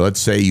let's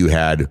say you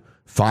had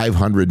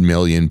 500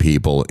 million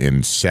people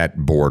in set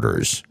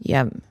borders.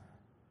 Yeah.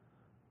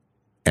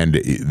 And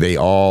they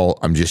all,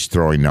 I'm just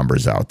throwing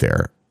numbers out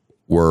there,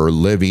 were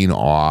living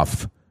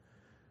off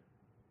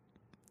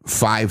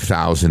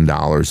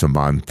 $5,000 a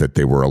month that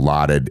they were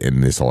allotted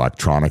in this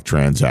electronic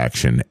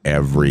transaction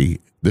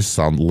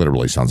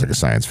literally sounds like a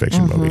science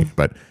fiction movie.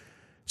 But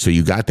so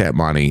you got that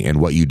money,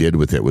 and what you did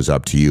with it was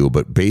up to you.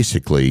 But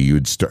basically,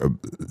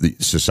 the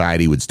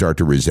society would start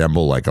to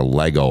resemble like a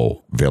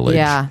Lego village.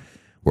 Yeah.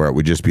 Where it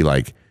would just be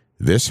like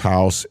this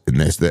house and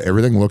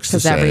everything looks the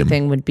same. Because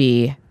everything would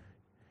be.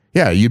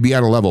 Yeah, you'd be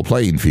on a level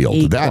playing field.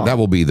 Equal. That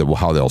will be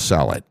how they'll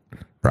sell it,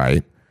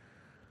 right?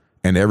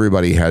 And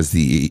everybody has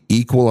the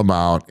equal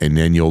amount, and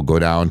then you'll go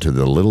down to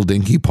the little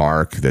dinky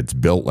park that's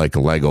built like a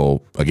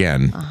Lego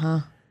again.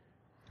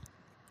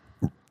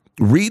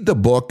 Read the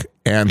book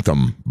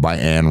Anthem by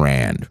Ayn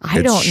Rand.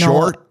 I don't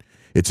know.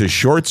 It's a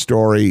short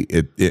story.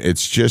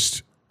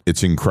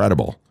 It's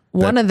incredible.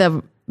 One of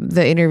the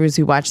interviews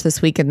we watched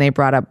this week, and they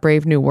brought up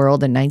Brave New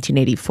World in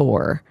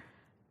 1984,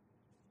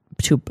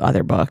 two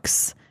other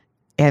books.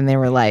 And they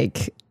were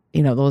like,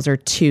 those are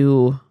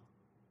two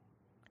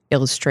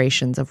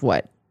illustrations of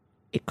what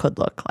it could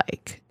look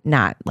like.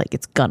 Not like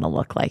it's gonna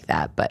look like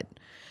that, but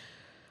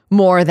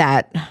more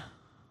that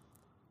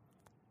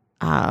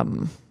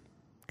kind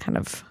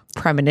of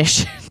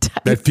premonition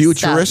type that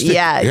futuristic.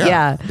 Stuff.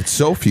 Yeah. It's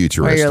so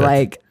futuristic. Where you're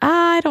like,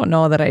 I don't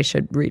know that I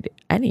should read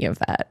any of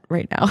that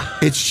right now.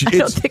 I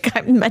don't think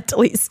I'm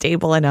mentally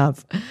stable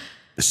enough.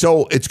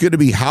 So it's going to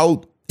be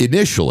how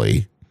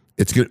initially.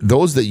 It's good.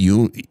 Those that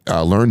you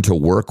learn to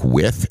work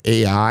with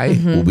AI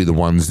will be the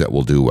ones that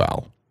will do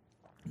well.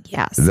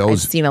 Yes, I've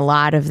seen a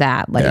lot of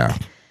that.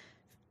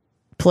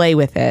 Play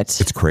with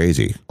it. It's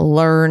crazy.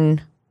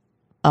 Learn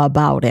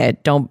about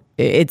it.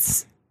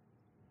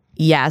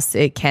 Yes,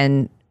 it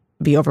can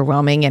be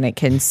overwhelming and it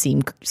can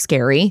seem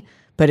scary,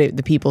 but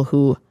the people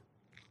who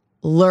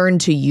learn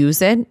to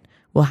use it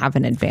will have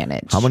an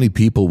advantage. How many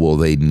people will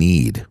they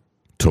need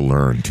to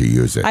learn to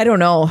use it? I don't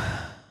know.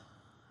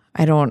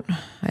 I don't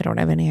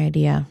have any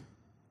idea.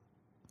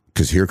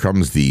 Because here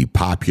comes the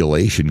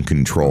population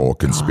control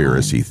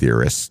conspiracy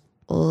theorists.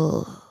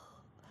 Ugh.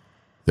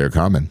 They're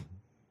coming.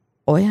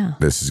 Oh yeah.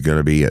 This is going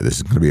to be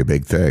a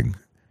big thing.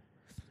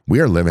 We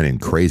are living in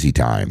crazy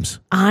times.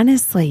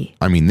 Honestly.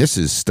 I mean, this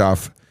is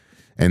stuff.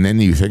 And then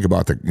you think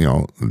about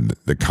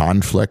the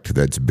conflict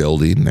that's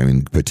building. I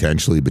mean,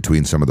 potentially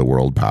between some of the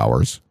world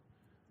powers.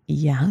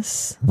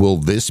 Yes. Will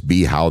this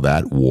be how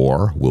that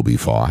war will be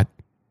fought?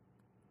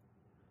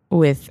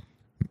 With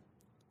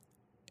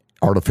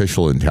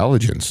artificial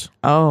intelligence.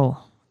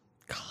 Oh,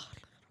 God.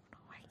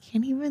 I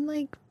can't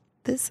even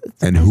this.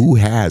 And who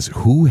has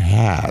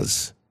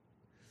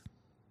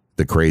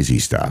the crazy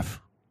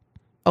stuff?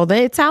 Oh,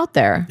 it's out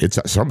there.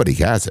 Somebody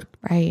has it.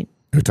 Right.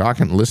 They're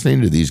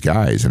listening to these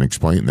guys and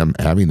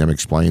having them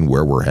explain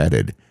where we're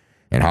headed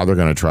and how they're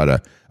going to try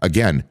to,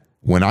 again,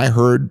 when I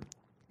heard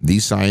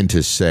these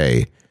scientists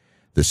say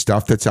the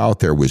stuff that's out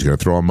there was going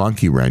to throw a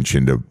monkey wrench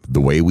into the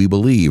way we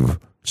believe.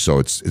 So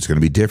it's going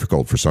to be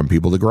difficult for some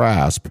people to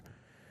grasp,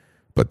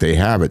 but they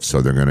have it.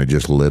 So they're going to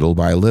just little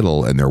by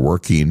little, and they're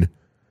working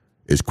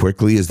as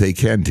quickly as they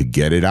can to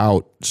get it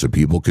out so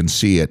people can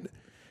see it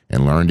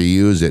and learn to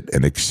use it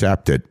and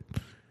accept it.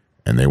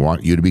 And they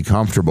want you to be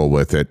comfortable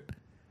with it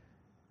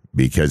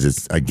because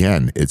it's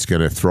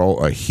going to throw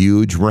a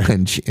huge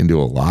wrench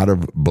into a lot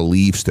of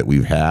beliefs that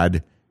we've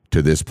had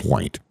to this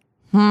point,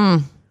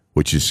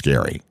 which is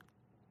scary.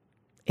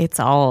 It's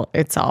all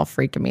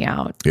freaking me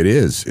out. It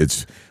is.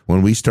 It's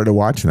when we started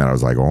watching that, I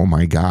was like, oh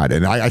my God.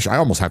 And I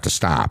almost have to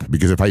stop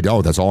because if I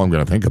don't, that's all I'm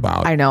going to think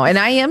about. I know. And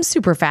I am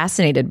super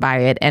fascinated by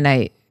it.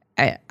 And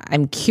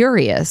I'm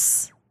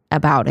curious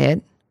about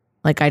it.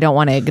 I don't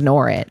want to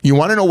ignore it. You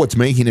want to know what's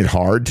making it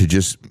hard to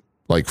just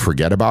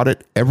forget about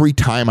it? Every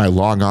time I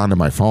log on to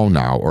my phone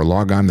now or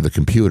log on to the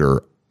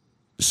computer,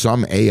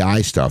 some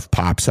AI stuff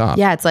pops up.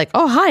 Yeah, it's like,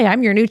 oh, hi,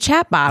 I'm your new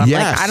chatbot. I'm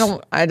yes.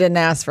 I didn't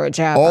ask for a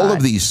chatbot. All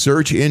of these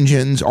search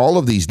engines, all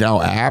of these now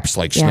apps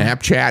like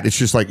Snapchat, it's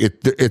just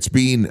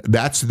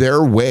that's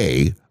their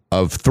way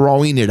of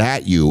throwing it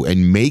at you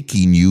and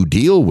making you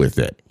deal with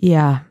it.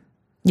 Yeah.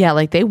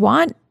 Yeah, they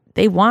want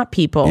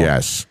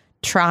people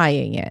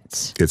trying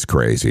it. It's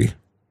crazy.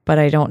 But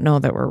I don't know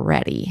that we're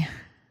ready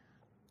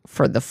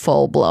for the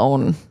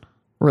full-blown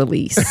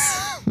release.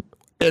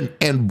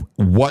 And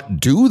what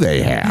do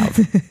they have,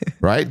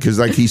 right? Because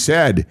he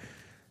said,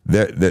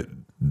 the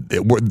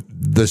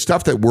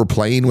stuff that we're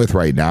playing with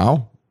right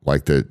now,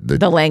 like the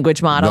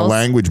language models. The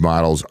language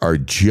models are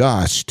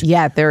just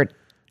they're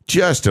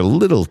just a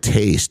little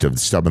taste of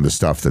some of the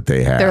stuff that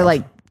they have. They're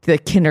like the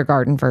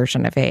kindergarten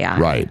version of AI.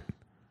 Right.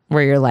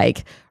 Where you're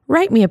like,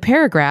 write me a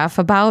paragraph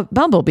about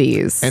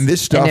bumblebees. And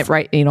this stuff,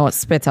 and it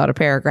spits out a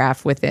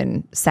paragraph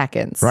within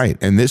seconds. Right.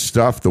 And this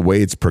stuff, the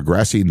way it's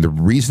progressing, the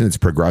reason it's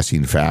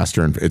progressing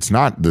faster, and it's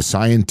not the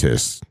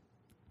scientists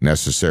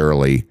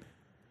necessarily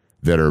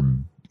that are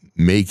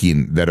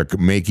making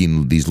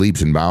these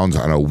leaps and bounds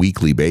on a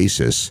weekly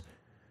basis.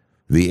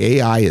 The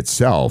AI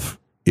itself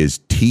is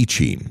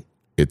teaching.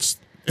 It's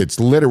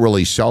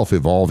literally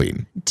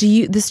self-evolving.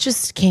 This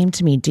just came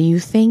to me. Do you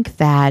think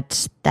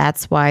that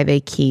that's why they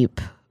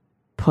keep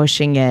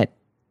pushing it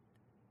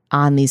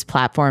on these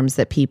platforms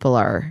that people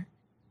are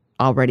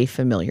already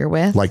familiar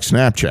with? Like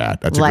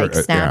Snapchat.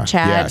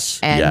 Snapchat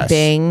and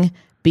Bing,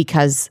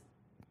 because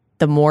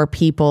the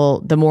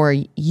more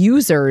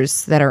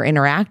users that are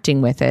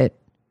interacting with it,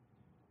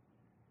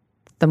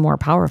 the more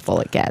powerful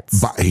it gets.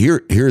 But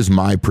here's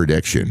my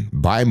prediction.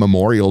 By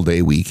Memorial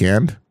Day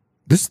weekend,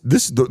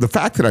 the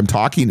fact that I'm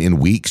talking in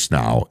weeks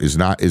now is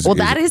that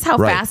is how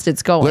fast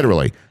it's going.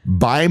 Literally,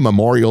 by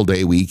Memorial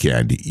Day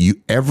weekend,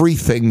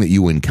 everything that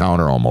you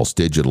encounter almost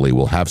digitally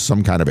will have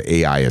some kind of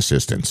AI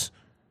assistance.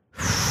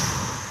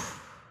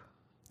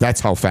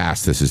 That's how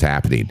fast this is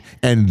happening.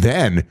 And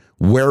then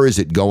where is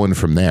it going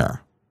from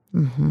there?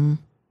 Mm-hmm.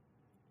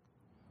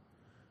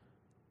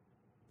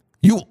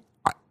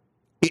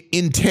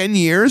 In 10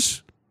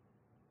 years,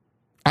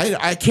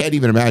 I can't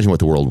even imagine what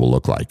the world will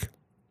look like.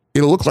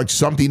 It'll look like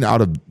something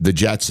out of the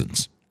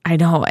Jetsons. I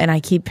know. And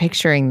I keep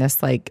picturing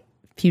this like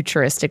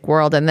futuristic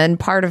world. And then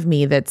part of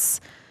me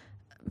that's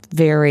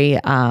very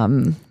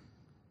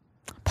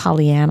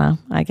Pollyanna,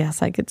 I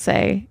guess I could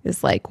say,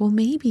 is like, well,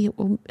 maybe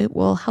it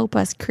will help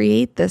us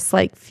create this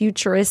like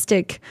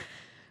futuristic,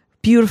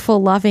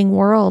 beautiful, loving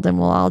world. And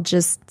we'll all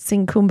just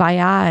sing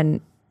Kumbaya.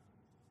 And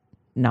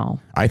no.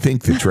 I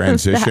think the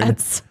transition...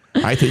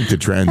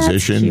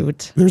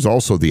 there's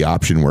also the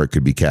option where it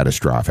could be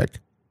catastrophic.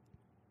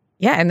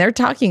 Yeah, and they're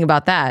talking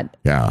about that.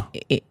 Yeah.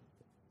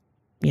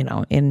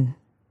 In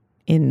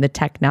the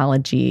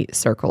technology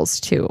circles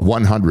too.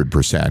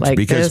 100%. Like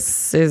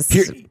because this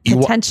is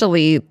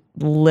potentially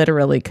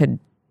literally could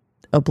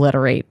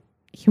obliterate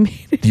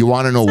humanity. You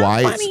want to know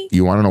why?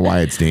 You want to know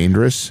why it's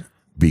dangerous?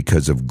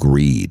 Because of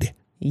greed.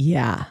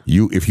 Yeah.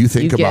 If you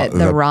think about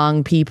the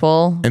wrong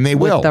people, and they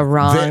will, the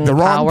wrong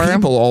wrong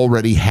people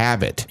already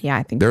have it. Yeah,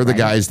 I think they're the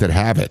guys that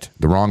have it.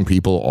 The wrong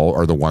people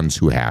are the ones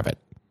who have it.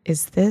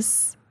 Is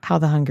this how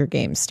the Hunger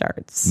Games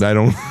starts? I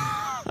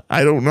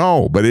don't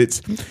know, but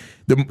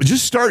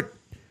just start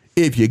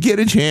if you get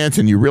a chance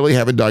and you really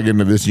haven't dug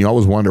into this and you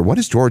always wonder what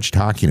is George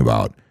talking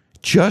about.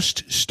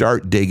 Just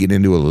start digging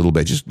into it a little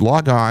bit. Just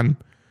log on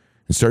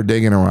and start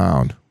digging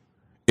around.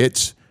 They're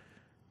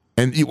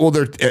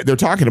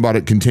talking about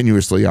it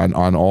continuously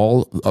on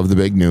all of the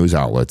big news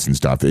outlets and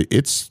stuff.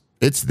 It's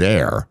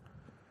there,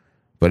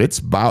 but it's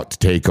about to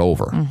take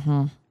over,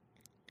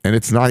 and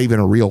it's not even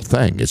a real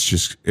thing. It's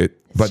just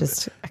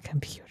just a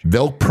computer.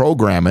 They'll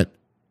program it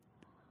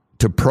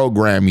to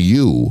program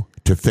you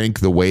to think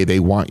the way they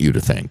want you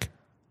to think.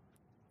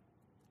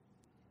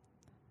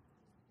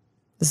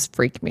 This is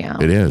freaking me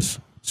out. It is.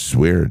 It's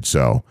weird.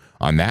 So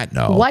on that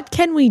note, what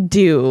can we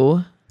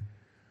do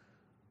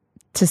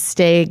to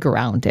stay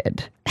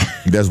grounded?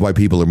 That's why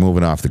people are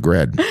moving off the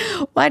grid.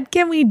 What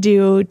can we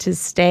do to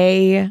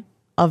stay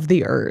of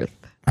the earth?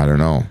 I don't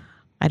know.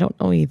 I don't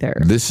know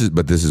either. This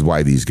is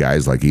why these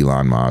guys like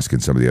Elon Musk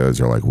and some of the others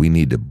are like, we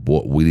need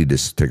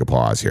to take a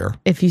pause here.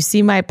 If you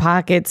see my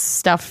pockets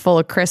stuffed full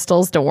of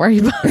crystals, don't worry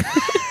about it.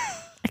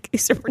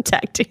 These are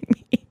protecting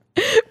me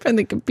from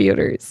the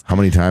computers. How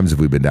many times have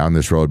we been down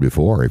this road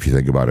before? If you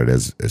think about it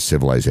as a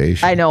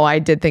civilization. I know. I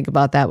did think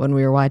about that when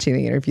we were watching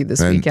the interview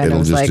this weekend. I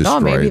was like,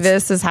 maybe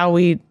this is how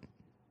we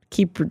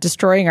keep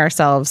destroying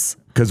ourselves.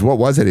 Because what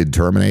was it in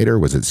Terminator?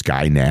 Was it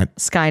Skynet?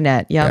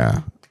 Skynet, yep.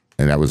 Yeah.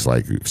 And that was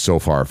like so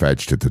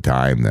far-fetched at the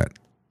time that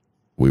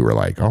we were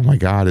like, oh my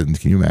God, and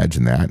can you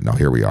imagine that? And now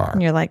here we are.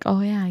 And you're like, oh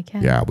yeah, I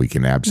can. Yeah, we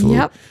can absolutely.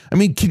 Yep. I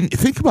mean,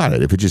 think about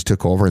it. If it just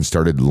took over and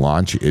started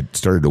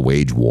to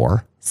wage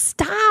war.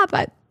 Stop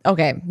it.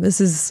 Okay,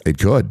 It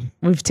could.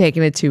 We've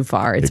taken it too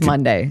far. It's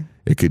Monday.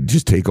 It could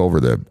just take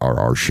over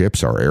our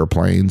ships, our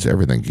airplanes,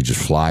 everything. You could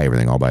just fly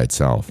everything all by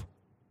itself.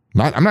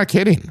 I'm not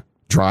kidding.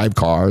 Drive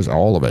cars,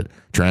 all of it.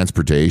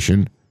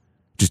 Transportation.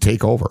 Just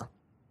take over.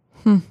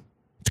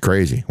 It's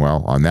crazy.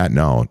 Well, on that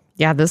note.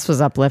 Yeah, this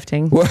was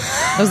uplifting.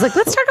 I was like,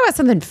 let's talk about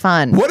something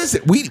fun. What is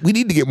it? We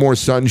need to get more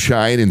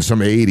sunshine in some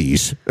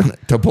 80s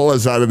to pull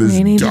us out of this.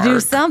 We need to do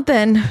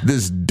something.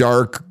 This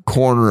dark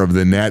corner of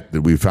the net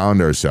that we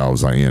found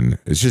ourselves in.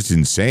 It's just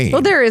insane.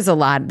 Well, there's a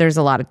lot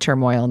of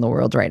turmoil in the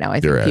world right now. I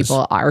think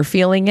people are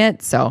feeling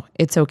it, so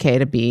it's okay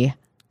to be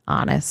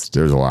honest.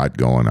 There's a lot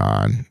going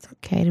on. It's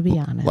okay to be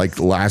honest. Like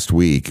last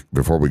week,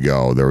 before we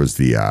go, there was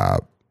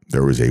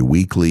a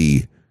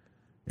weekly.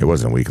 It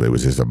wasn't weekly. It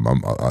was just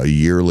a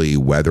yearly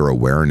weather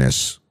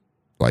awareness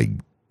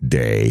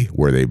day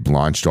where they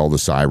launched all the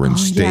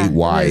sirens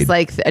statewide. It was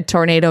like a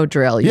tornado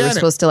drill. You were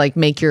supposed to like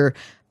make your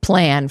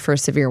plan for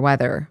severe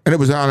weather. And it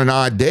was on an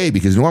odd day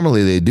because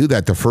normally they do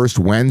that the first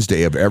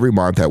Wednesday of every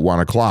month at 1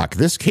 o'clock.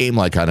 This came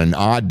like on an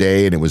odd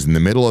day and it was in the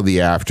middle of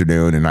the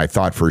afternoon. And I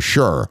thought for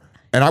sure,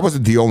 and I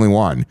wasn't the only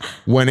one.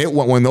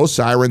 When those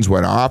sirens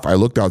went off, I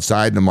looked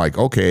outside and I'm like,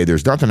 okay,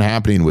 there's nothing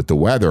happening with the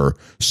weather.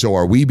 So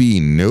are we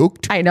being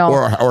nuked? I know.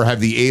 Or have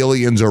the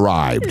aliens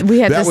arrived? We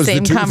had the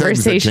same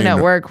conversation at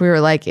work. We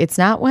were like, it's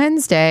not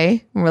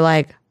Wednesday. And we're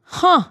like,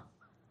 are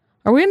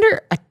we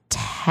under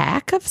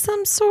attack of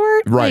some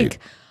sort? Right. Like,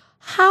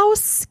 how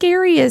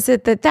scary is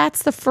it that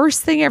that's the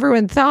first thing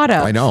everyone thought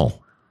of? I know.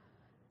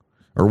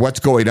 Or what's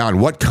going on?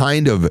 What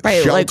kind of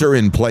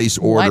shelter-in-place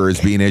order is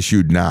being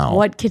issued now?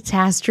 What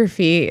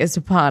catastrophe is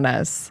upon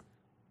us?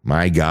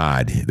 My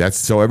God. That's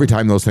so every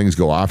time those things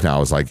go off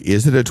now, it's like,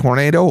 is it a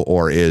tornado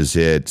or is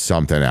it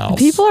something else?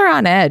 People are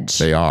on edge.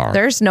 They are.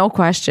 There's no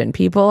question.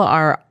 People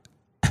are,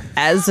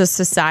 as a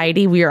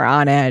society, we are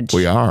on edge.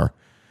 We are.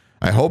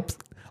 I hope,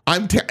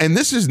 and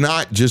this is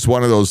not just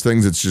one of those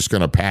things that's just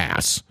going to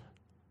pass.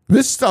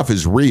 This stuff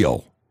is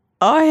real.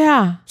 Oh,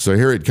 yeah. So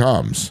here it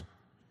comes.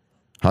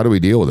 How do we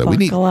deal with it?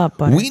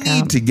 We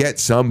need to get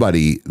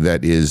somebody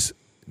that is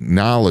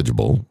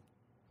knowledgeable,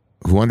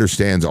 who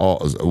understands all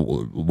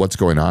what's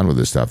going on with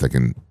this stuff, that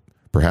can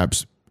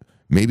perhaps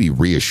maybe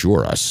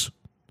reassure us.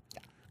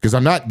 Because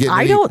I'm not getting.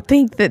 I don't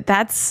think that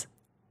that's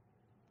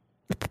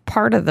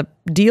part of the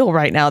deal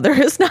right now. There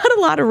is not a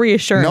lot of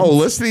reassurance. No,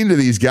 listening to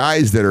these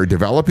guys that are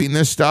developing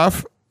this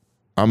stuff,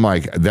 I'm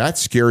like, that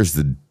scares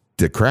the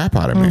crap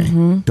out of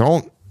me.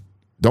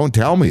 Don't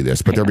tell me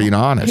this, but they're being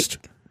honest.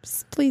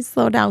 Please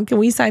slow down. Can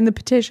we sign the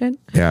petition?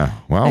 Yeah.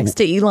 Well, next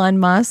to Elon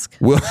Musk.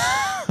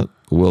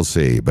 We'll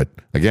see. But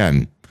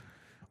again,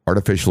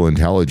 artificial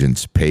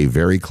intelligence, pay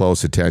very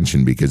close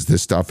attention because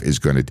this stuff is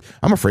going to,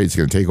 I'm afraid it's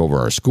going to take over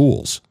our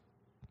schools.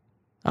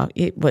 Oh,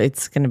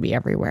 it's going to be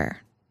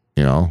everywhere.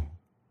 You know?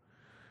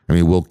 I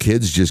mean, will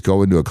kids just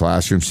go into a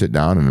classroom, sit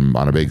down and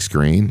on a big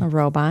screen? A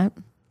robot?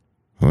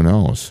 Who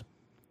knows?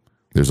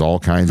 There's all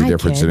kinds of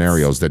different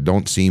scenarios that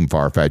don't seem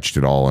far-fetched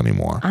at all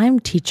anymore. I'm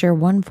teacher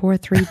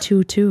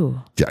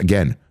 14322.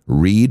 Again,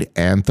 read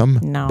Anthem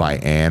by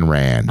Ayn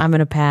Rand. I'm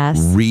going to pass.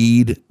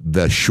 Read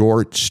the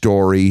short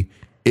story.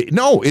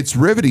 It's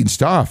riveting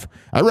stuff.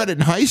 I read it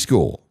in high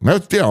school.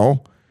 That's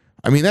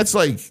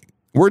like,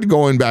 we're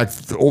going back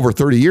over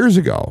 30 years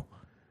ago.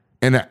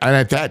 And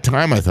at that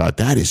time, I thought,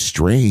 that is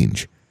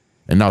strange.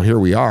 And now here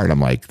we are, and I'm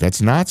like,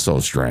 that's not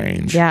so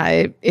strange.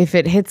 Yeah, if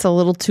it hits a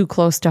little too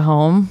close to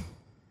home,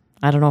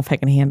 I don't know if I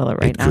can handle it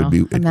right now.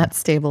 I'm not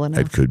stable enough.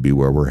 It could be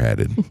where we're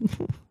headed.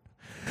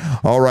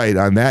 All right.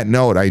 On that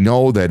note, I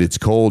know that it's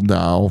cold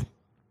now.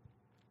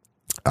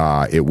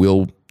 It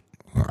will.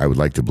 I would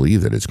like to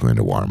believe that it's going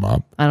to warm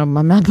up.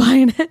 I'm not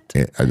buying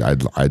it.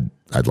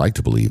 I'd like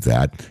to believe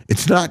that.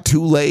 It's not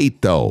too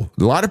late, though.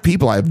 A lot of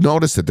people, I've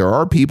noticed that there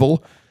are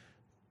people.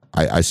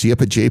 I see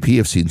up at JP,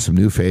 I've seen some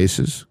new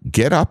faces.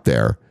 Get up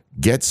there.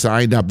 Get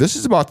signed up. This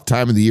is about the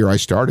time of the year I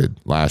started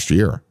last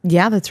year.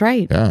 Yeah, that's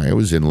right. Yeah, it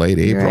was in late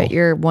April. You're at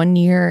your 1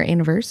 year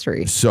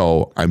anniversary.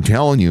 So I'm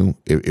telling you,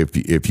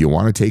 if you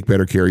want to take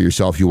better care of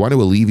yourself, you want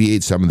to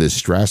alleviate some of this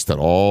stress that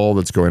all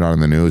that's going on in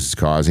the news is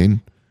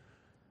causing,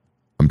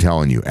 I'm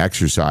telling you,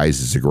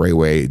 exercise is a great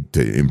way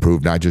to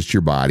improve not just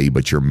your body,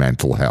 but your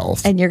mental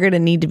health. And you're going to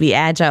need to be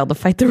agile to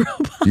fight the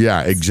robots.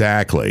 Yeah,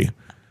 exactly.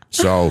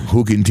 So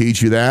who can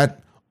teach you that?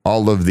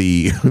 All of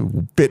the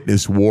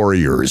fitness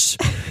warriors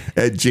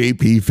at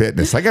JP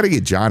Fitness. I got to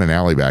get John and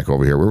Allie back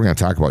over here. We're going to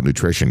talk about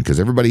nutrition because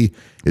everybody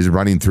is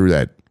running through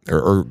that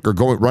or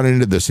running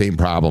into the same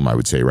problem, I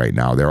would say, right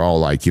now. They're all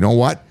like, you know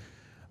what?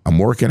 I'm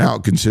working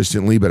out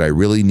consistently, but I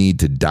really need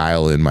to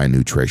dial in my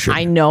nutrition.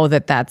 I know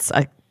that that's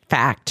a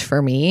fact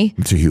for me.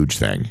 It's a huge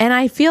thing. And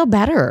I feel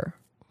better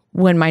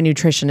when my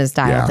nutrition is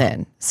dialed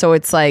in. So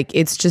it's like,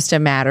 it's just a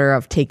matter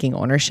of taking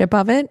ownership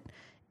of it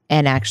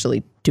and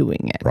actually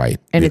doing it. Right.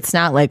 And it's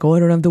not like, I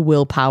don't have the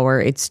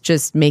willpower. It's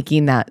just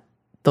making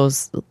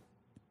those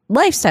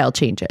lifestyle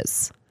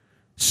changes.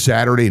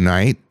 Saturday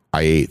night,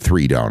 I ate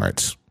 3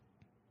 donuts.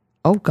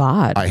 Oh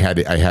God. I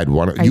had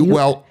one.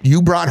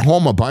 You brought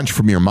home a bunch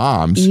from your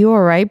mom's. You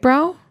all right,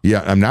 bro?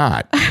 Yeah, I'm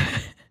not.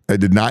 I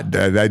did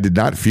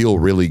not feel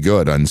really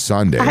good on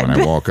Sunday when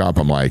I woke up.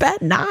 I'm like, bet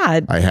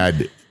not. I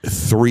had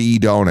 3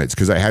 donuts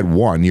because I had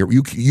one.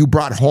 You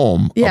brought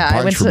home a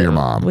bunch from your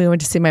mom. We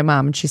went to see my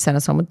mom and she sent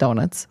us home with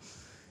donuts.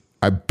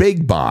 A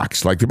big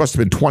box, like there must have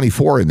been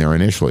 24 in there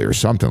initially or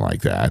something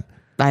like that.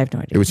 I have no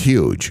idea. It was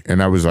huge.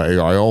 And I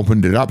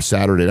opened it up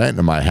Saturday night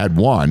and I had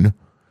one.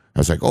 I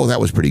was like, oh,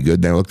 that was pretty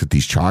good. Then I looked at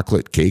these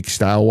chocolate cake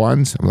style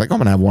ones. I'm like, I'm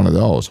going to have one of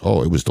those.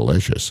 Oh, it was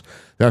delicious.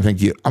 Then I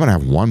think, I'm going to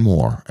have one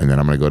more and then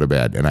I'm going to go to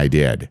bed. And I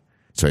did.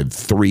 So I had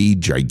 3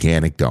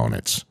 gigantic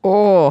donuts.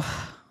 Oh,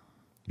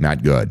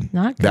 not good.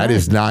 Not good. That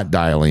is not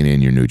dialing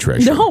in your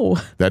nutrition. No.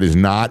 That is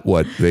not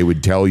what they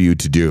would tell you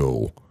to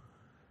do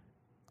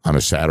on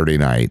a Saturday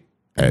night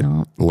at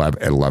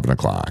 11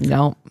 o'clock.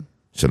 No.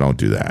 So don't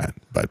do that.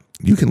 But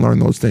you can learn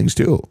those things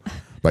too.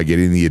 by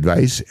getting the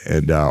advice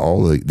and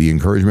all the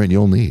encouragement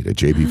you'll need at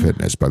JP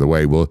Fitness. By the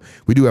way,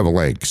 we do have a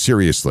link.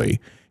 Seriously,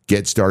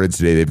 get started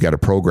today. They've got a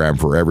program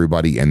for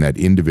everybody and that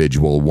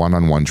individual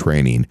one-on-one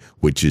training,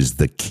 which is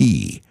the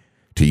key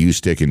to you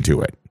sticking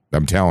to it.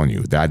 I'm telling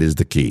you, that is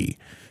the key.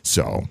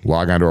 So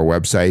log on to our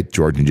website,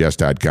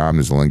 georgeandjess.com.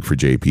 There's a link for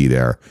JP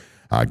there.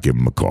 Give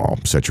them a call.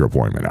 Set your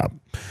appointment up.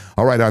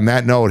 All right, on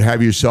that note,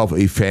 have yourself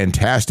a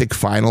fantastic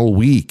final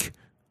week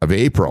of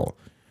April.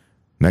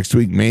 Next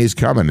week, May is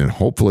coming, and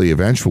hopefully,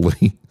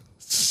 eventually,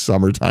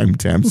 summertime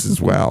temps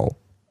as well.